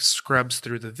it like scrubs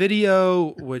through the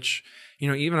video, which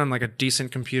even on like a decent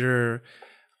computer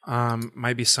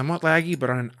might be somewhat laggy, but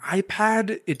on an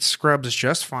iPad it scrubs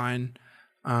just fine.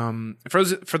 For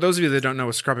those of you that don't know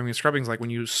what scrubbing means, scrubbing is like when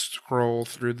you scroll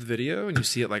through the video and you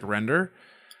see it like render.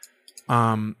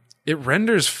 It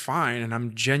renders fine, and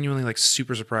I'm genuinely like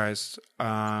super surprised.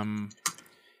 I don't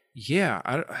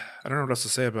know what else to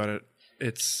say about it.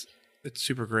 It's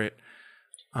super great.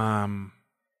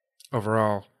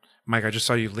 Overall, Mike, I just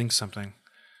saw you link something.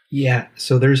 Yeah,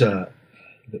 so there's one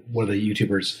of the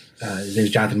YouTubers, his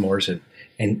name's Jonathan Morrison,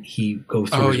 and he goes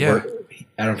through his work.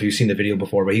 I don't know if you've seen the video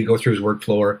before, but he goes through his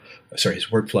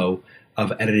workflow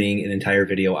of editing an entire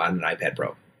video on an iPad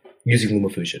Pro using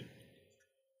LumaFusion.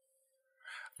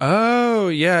 Oh,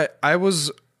 yeah. I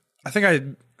think I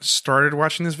started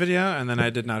watching this video and then I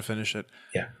did not finish it.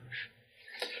 Yeah.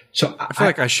 So I feel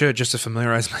like I should, just to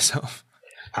familiarize myself.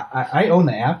 I own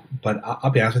the app, but I'll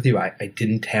be honest with you, I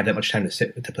didn't have that much time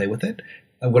to play with it.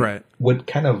 What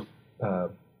kind of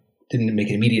didn't make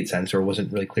immediate sense or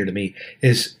wasn't really clear to me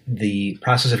is the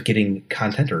process of getting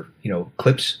content or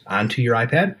clips onto your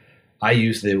iPad. I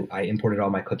imported all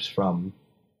my clips from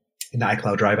an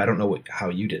iCloud drive. I don't know how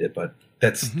you did it, but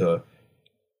that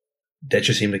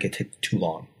just seemed like it took too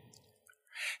long.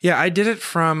 Yeah, I did it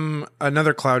from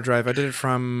another cloud drive. I did it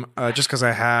from just because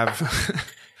I have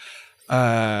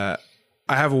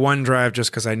I have OneDrive just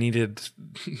because I needed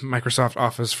Microsoft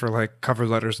Office for like cover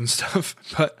letters and stuff,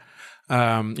 but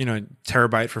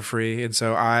terabyte for free. And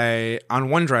so on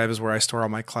OneDrive is where I store all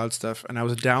my cloud stuff, and I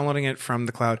was downloading it from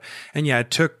the cloud. And yeah, it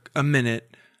took a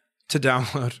minute to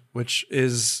download, which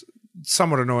is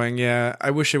somewhat annoying. Yeah,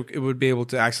 I wish it would be able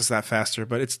to access that faster,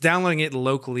 but it's downloading it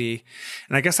locally,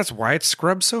 and I guess that's why it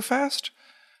scrubs so fast.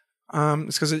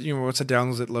 It's because once it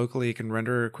downloads it locally, it can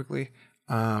render quickly.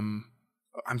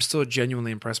 I'm still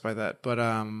genuinely impressed by that, but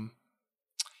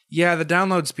yeah, the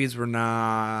download speeds were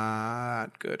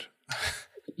not good.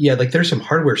 Yeah, like there's some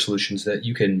hardware solutions that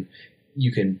you can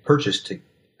purchase to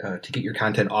get your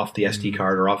content off the SD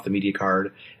card or off the media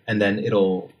card, and then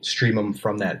it'll stream them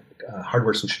from that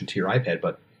hardware solution to your iPad.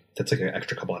 But that's like an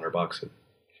extra couple $100.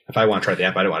 If I want to try the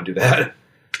app, I don't want to do that.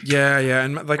 Yeah,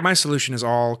 and like my solution is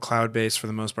all cloud based for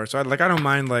the most part, so I don't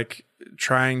mind like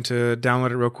trying to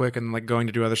download it real quick and like going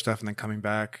to do other stuff and then coming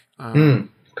back.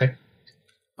 Okay.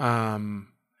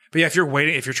 But yeah, if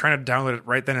you're trying to download it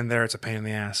right then and there, it's a pain in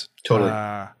the ass. Totally.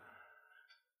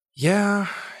 Yeah,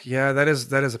 that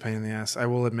is a pain in the ass. I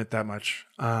will admit that much.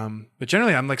 But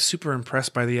generally, I'm like super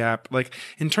impressed by the app. Like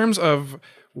in terms of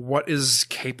what is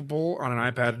capable on an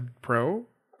iPad Pro,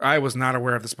 I was not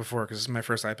aware of this before because this is my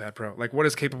first iPad Pro. Like what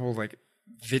is capable like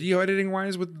video editing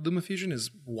wise with LumaFusion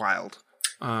is wild.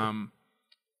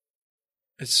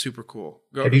 It's super cool.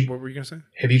 What were you gonna say?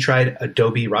 Have you tried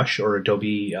Adobe Rush or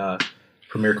Adobe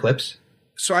Premiere Clips?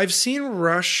 So I've seen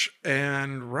Rush,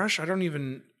 and Rush,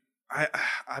 I'm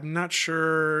not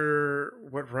sure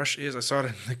what Rush is. I saw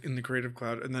it in the Creative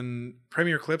Cloud, and then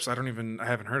Premiere Clips. I haven't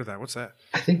heard of that. What's that?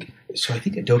 I think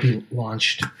Adobe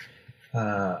launched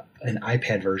an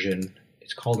iPad version.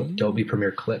 It's called Adobe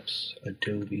Premiere Clips.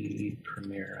 Adobe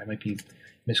Premiere. I might be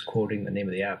misquoting the name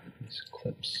of the app. It's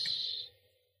Clips.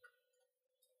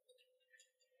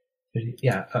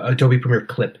 Yeah, Adobe Premiere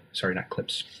Clip. Sorry, not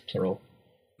Clips, plural.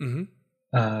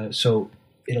 Mm-hmm. So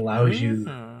it allows you.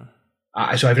 So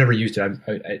I've never used it.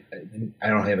 I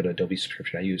don't have an Adobe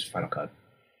subscription. I use Final Cut.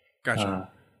 Gotcha.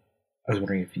 I was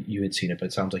wondering if you had seen it, but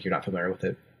it sounds like you're not familiar with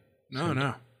it.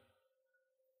 No.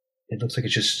 It looks like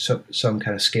it's just some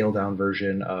kind of scaled down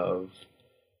version of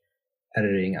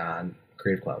editing on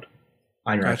Creative Cloud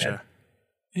on your iPad.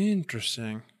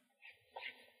 Interesting.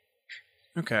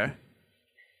 Okay.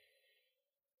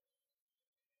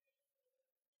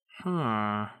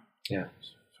 Huh. Yeah.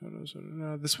 Photos.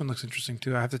 This one looks interesting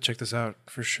too. I have to check this out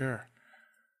for sure.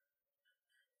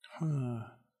 Huh.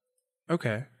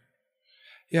 Okay.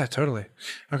 Yeah, totally.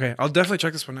 Okay, I'll definitely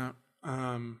check this one out.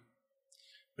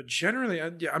 But generally,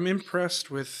 I'm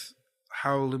impressed with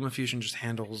how LumaFusion just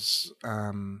handles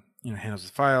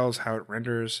the files, how it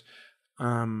renders.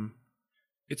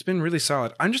 It's been really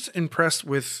solid. I'm just impressed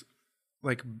with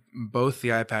like both the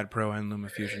iPad Pro and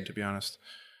LumaFusion, to be honest.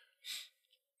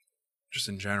 Just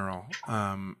in general,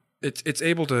 it's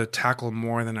able to tackle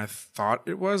more than I thought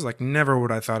it was. Like, never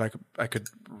would I thought I could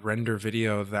render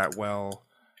video that well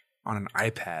on an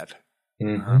iPad.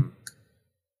 Mm-hmm.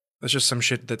 That's just some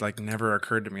shit that like never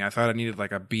occurred to me. I thought I needed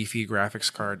like a beefy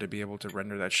graphics card to be able to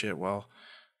render that shit well.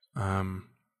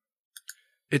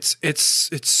 It's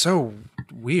so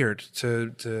weird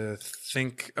to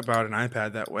think about an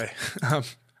iPad that way.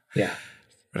 Yeah,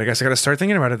 but I guess I got to start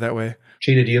thinking about it that way.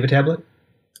 Jayna, do you have a tablet?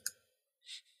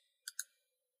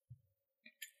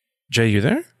 Jay, you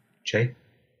there? Jay?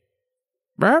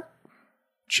 Rap?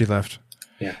 She left.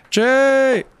 Yeah.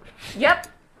 Jay! Yep.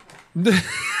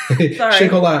 Sorry.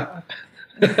 Shake a lot.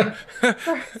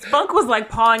 Spunk was like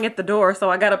pawing at the door, so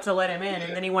I got up to let him in,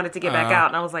 and then he wanted to get back out,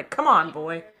 and I was like, come on,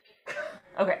 boy.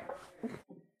 Okay.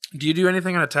 Do you do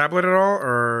anything on a tablet at all,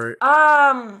 or?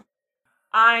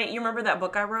 You remember that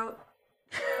book I wrote?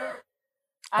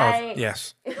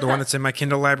 Yes, the one that's in my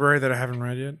Kindle library that I haven't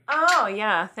read yet. Oh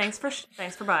yeah, thanks for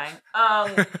buying.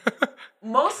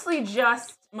 Mostly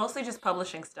just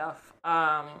publishing stuff.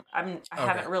 I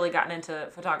haven't really gotten into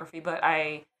photography, but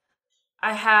I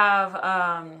have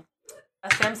a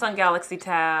Samsung Galaxy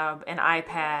Tab, an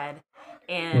iPad,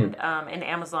 and an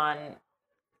Amazon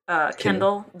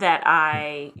Kindle that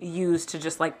I use to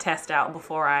just like test out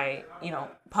before I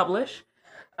publish,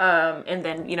 and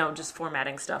then just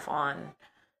formatting stuff on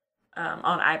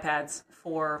iPads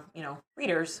for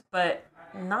readers, but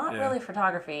not really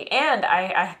photography. And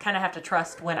I kind of have to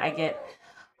trust when I get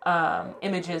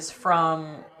images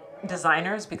from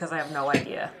designers because I have no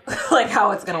idea like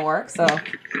how it's gonna work. So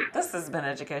this has been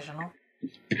educational.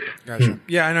 Gotcha.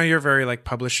 Yeah, I know you're very like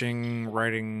publishing,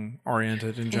 writing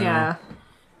oriented in general.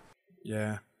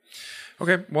 Yeah.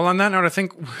 Okay. Well, on that note, I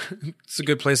think it's a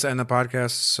good place to end the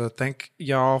podcast. So thank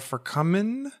y'all for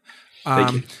coming.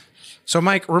 Thank you. So,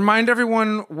 Mike, remind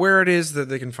everyone where it is that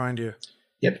they can find you.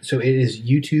 Yep. So it is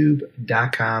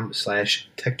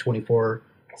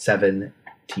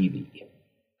youtube.com/tech247tv.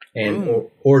 And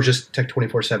or just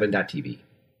tech247.tv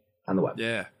on the web.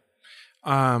 Yeah.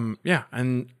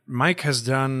 And Mike has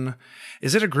done,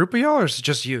 is it a group of y'all or is it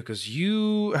just you? Because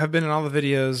you have been in all the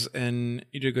videos and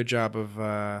you do a good job of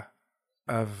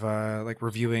like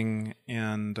reviewing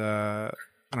and I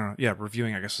don't know. Yeah,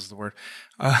 reviewing, I guess is the word.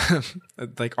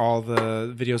 Like all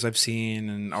the videos I've seen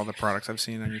and all the products I've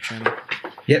seen on your channel.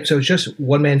 Yep. So it's just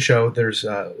one man show. There's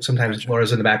sometimes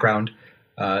Laura's in the background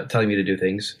telling me to do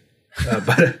things,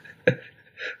 but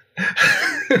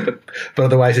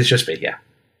otherwise it's just me. Yeah.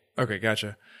 Okay,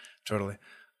 gotcha. Totally.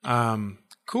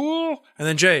 Cool. And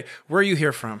then Jay, where are you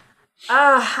here from?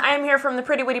 I am here from the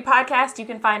Pretty Witty Podcast. You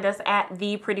can find us at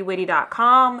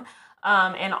theprettywitty.com,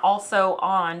 and also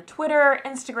on Twitter,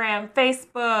 Instagram,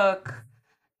 Facebook,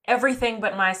 everything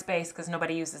but MySpace, because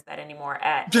nobody uses that anymore,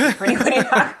 at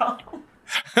theprettywitty.com.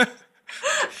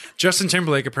 Justin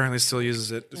Timberlake apparently still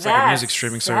uses it. It's like a music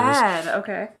streaming service.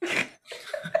 Okay.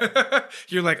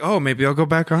 You're like, oh, maybe I'll go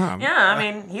back on. Yeah, I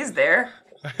mean, he's there.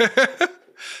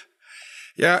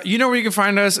 Yeah, you know where you can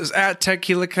find us is at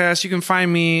TechKilaCast. You can find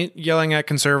me yelling at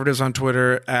conservatives on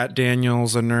Twitter at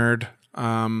Daniel's a nerd.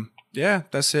 Yeah,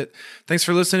 that's it. Thanks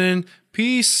for listening.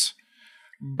 Peace.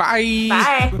 Bye.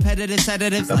 Bye. Repetitive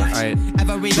sedatives. All right.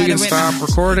 We can stop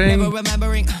recording. Never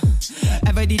remembering.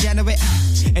 Ever degenerate.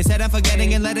 Instead of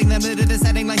forgetting and letting them into the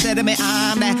setting like sediment.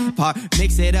 I'm that part.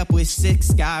 Mix it up with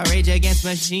Six Guy. Rage Against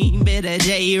Machine. Bitter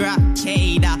J-Rock.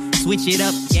 K-Dot. Switch it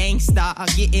up. Gangsta.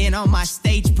 Getting on my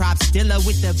stage props. Dilla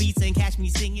with the beats and catch me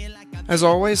singing like a... As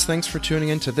always, thanks for tuning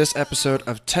in to this episode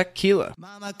of TechKila.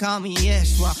 Mama call me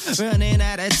Yeshua. Running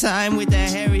out of time with the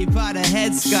Harry Potter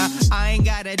headscarf. I ain't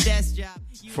got a desk job.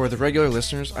 For the regular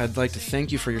listeners, I'd like to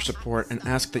thank you for your support and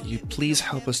ask that you please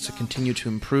help us to continue to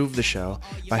improve the show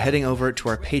by heading over to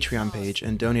our Patreon page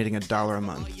and donating $1 a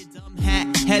month.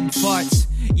 Head farts.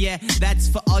 Yeah, that's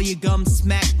for all your gum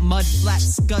smack, mud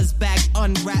flaps, scuzzbag,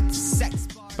 unwrapped sex.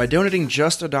 By donating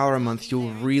just $1 a month,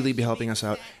 you'll really be helping us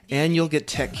out, and you'll get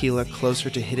TechKila closer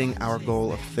to hitting our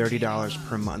goal of $30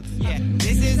 per month. Yeah,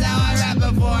 this is how I rap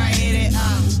before I hit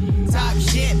it. Talk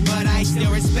shit, but I still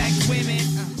respect women.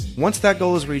 Once that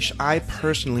goal is reached, I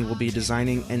personally will be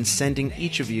designing and sending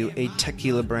each of you a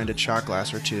TechKila branded shot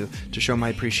glass or two to show my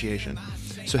appreciation.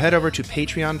 So head over to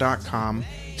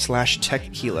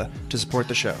patreon.com/TechKila to support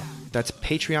the show. That's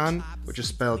Patreon, which is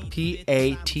spelled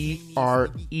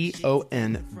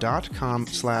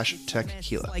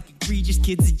patreon.com/TechKila. Like egregious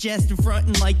kids are just in front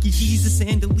and like you Jesus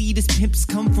and elitist pimps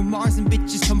come from Mars and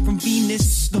bitches come from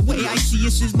Venus. The way I see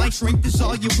us is my strength is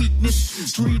all your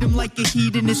weakness. Treat them like a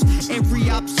hedonist. Every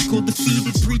obstacle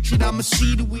defeated. Preach it, I'ma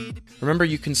see to it. Remember,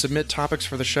 you can submit topics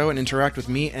for the show and interact with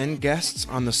me and guests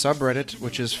on the subreddit,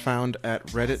 which is found at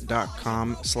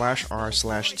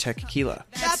reddit.com/r/TechKila.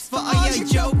 That's for all your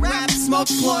joke rap, smoke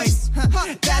ploys.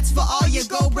 That's for all your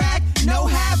go brag, no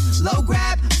have, low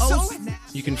grab.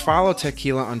 You can follow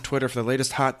TechKila on Twitter for the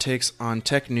latest hot takes on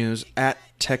tech news at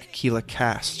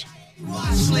TechKilaCast.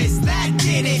 Watch list that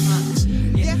did it.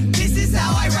 Yeah, this is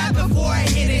how I rap before I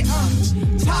hit it.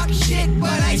 Talk shit,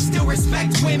 but I still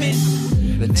respect women.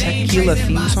 The TechKila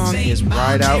theme song is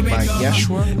Ride Out by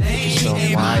Yeshua, which is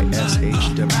spelled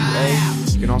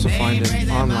Y-S-H-W-A. You can also find him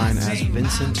online as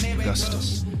Vincent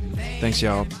Gustus. Thanks,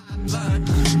 y'all.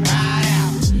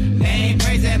 They ain't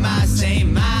praising my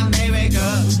same, my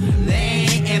miracle. They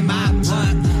ain't in my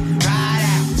blunt. Ride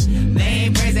out. They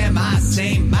ain't praising my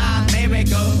same, my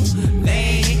miracle. They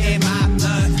ain't in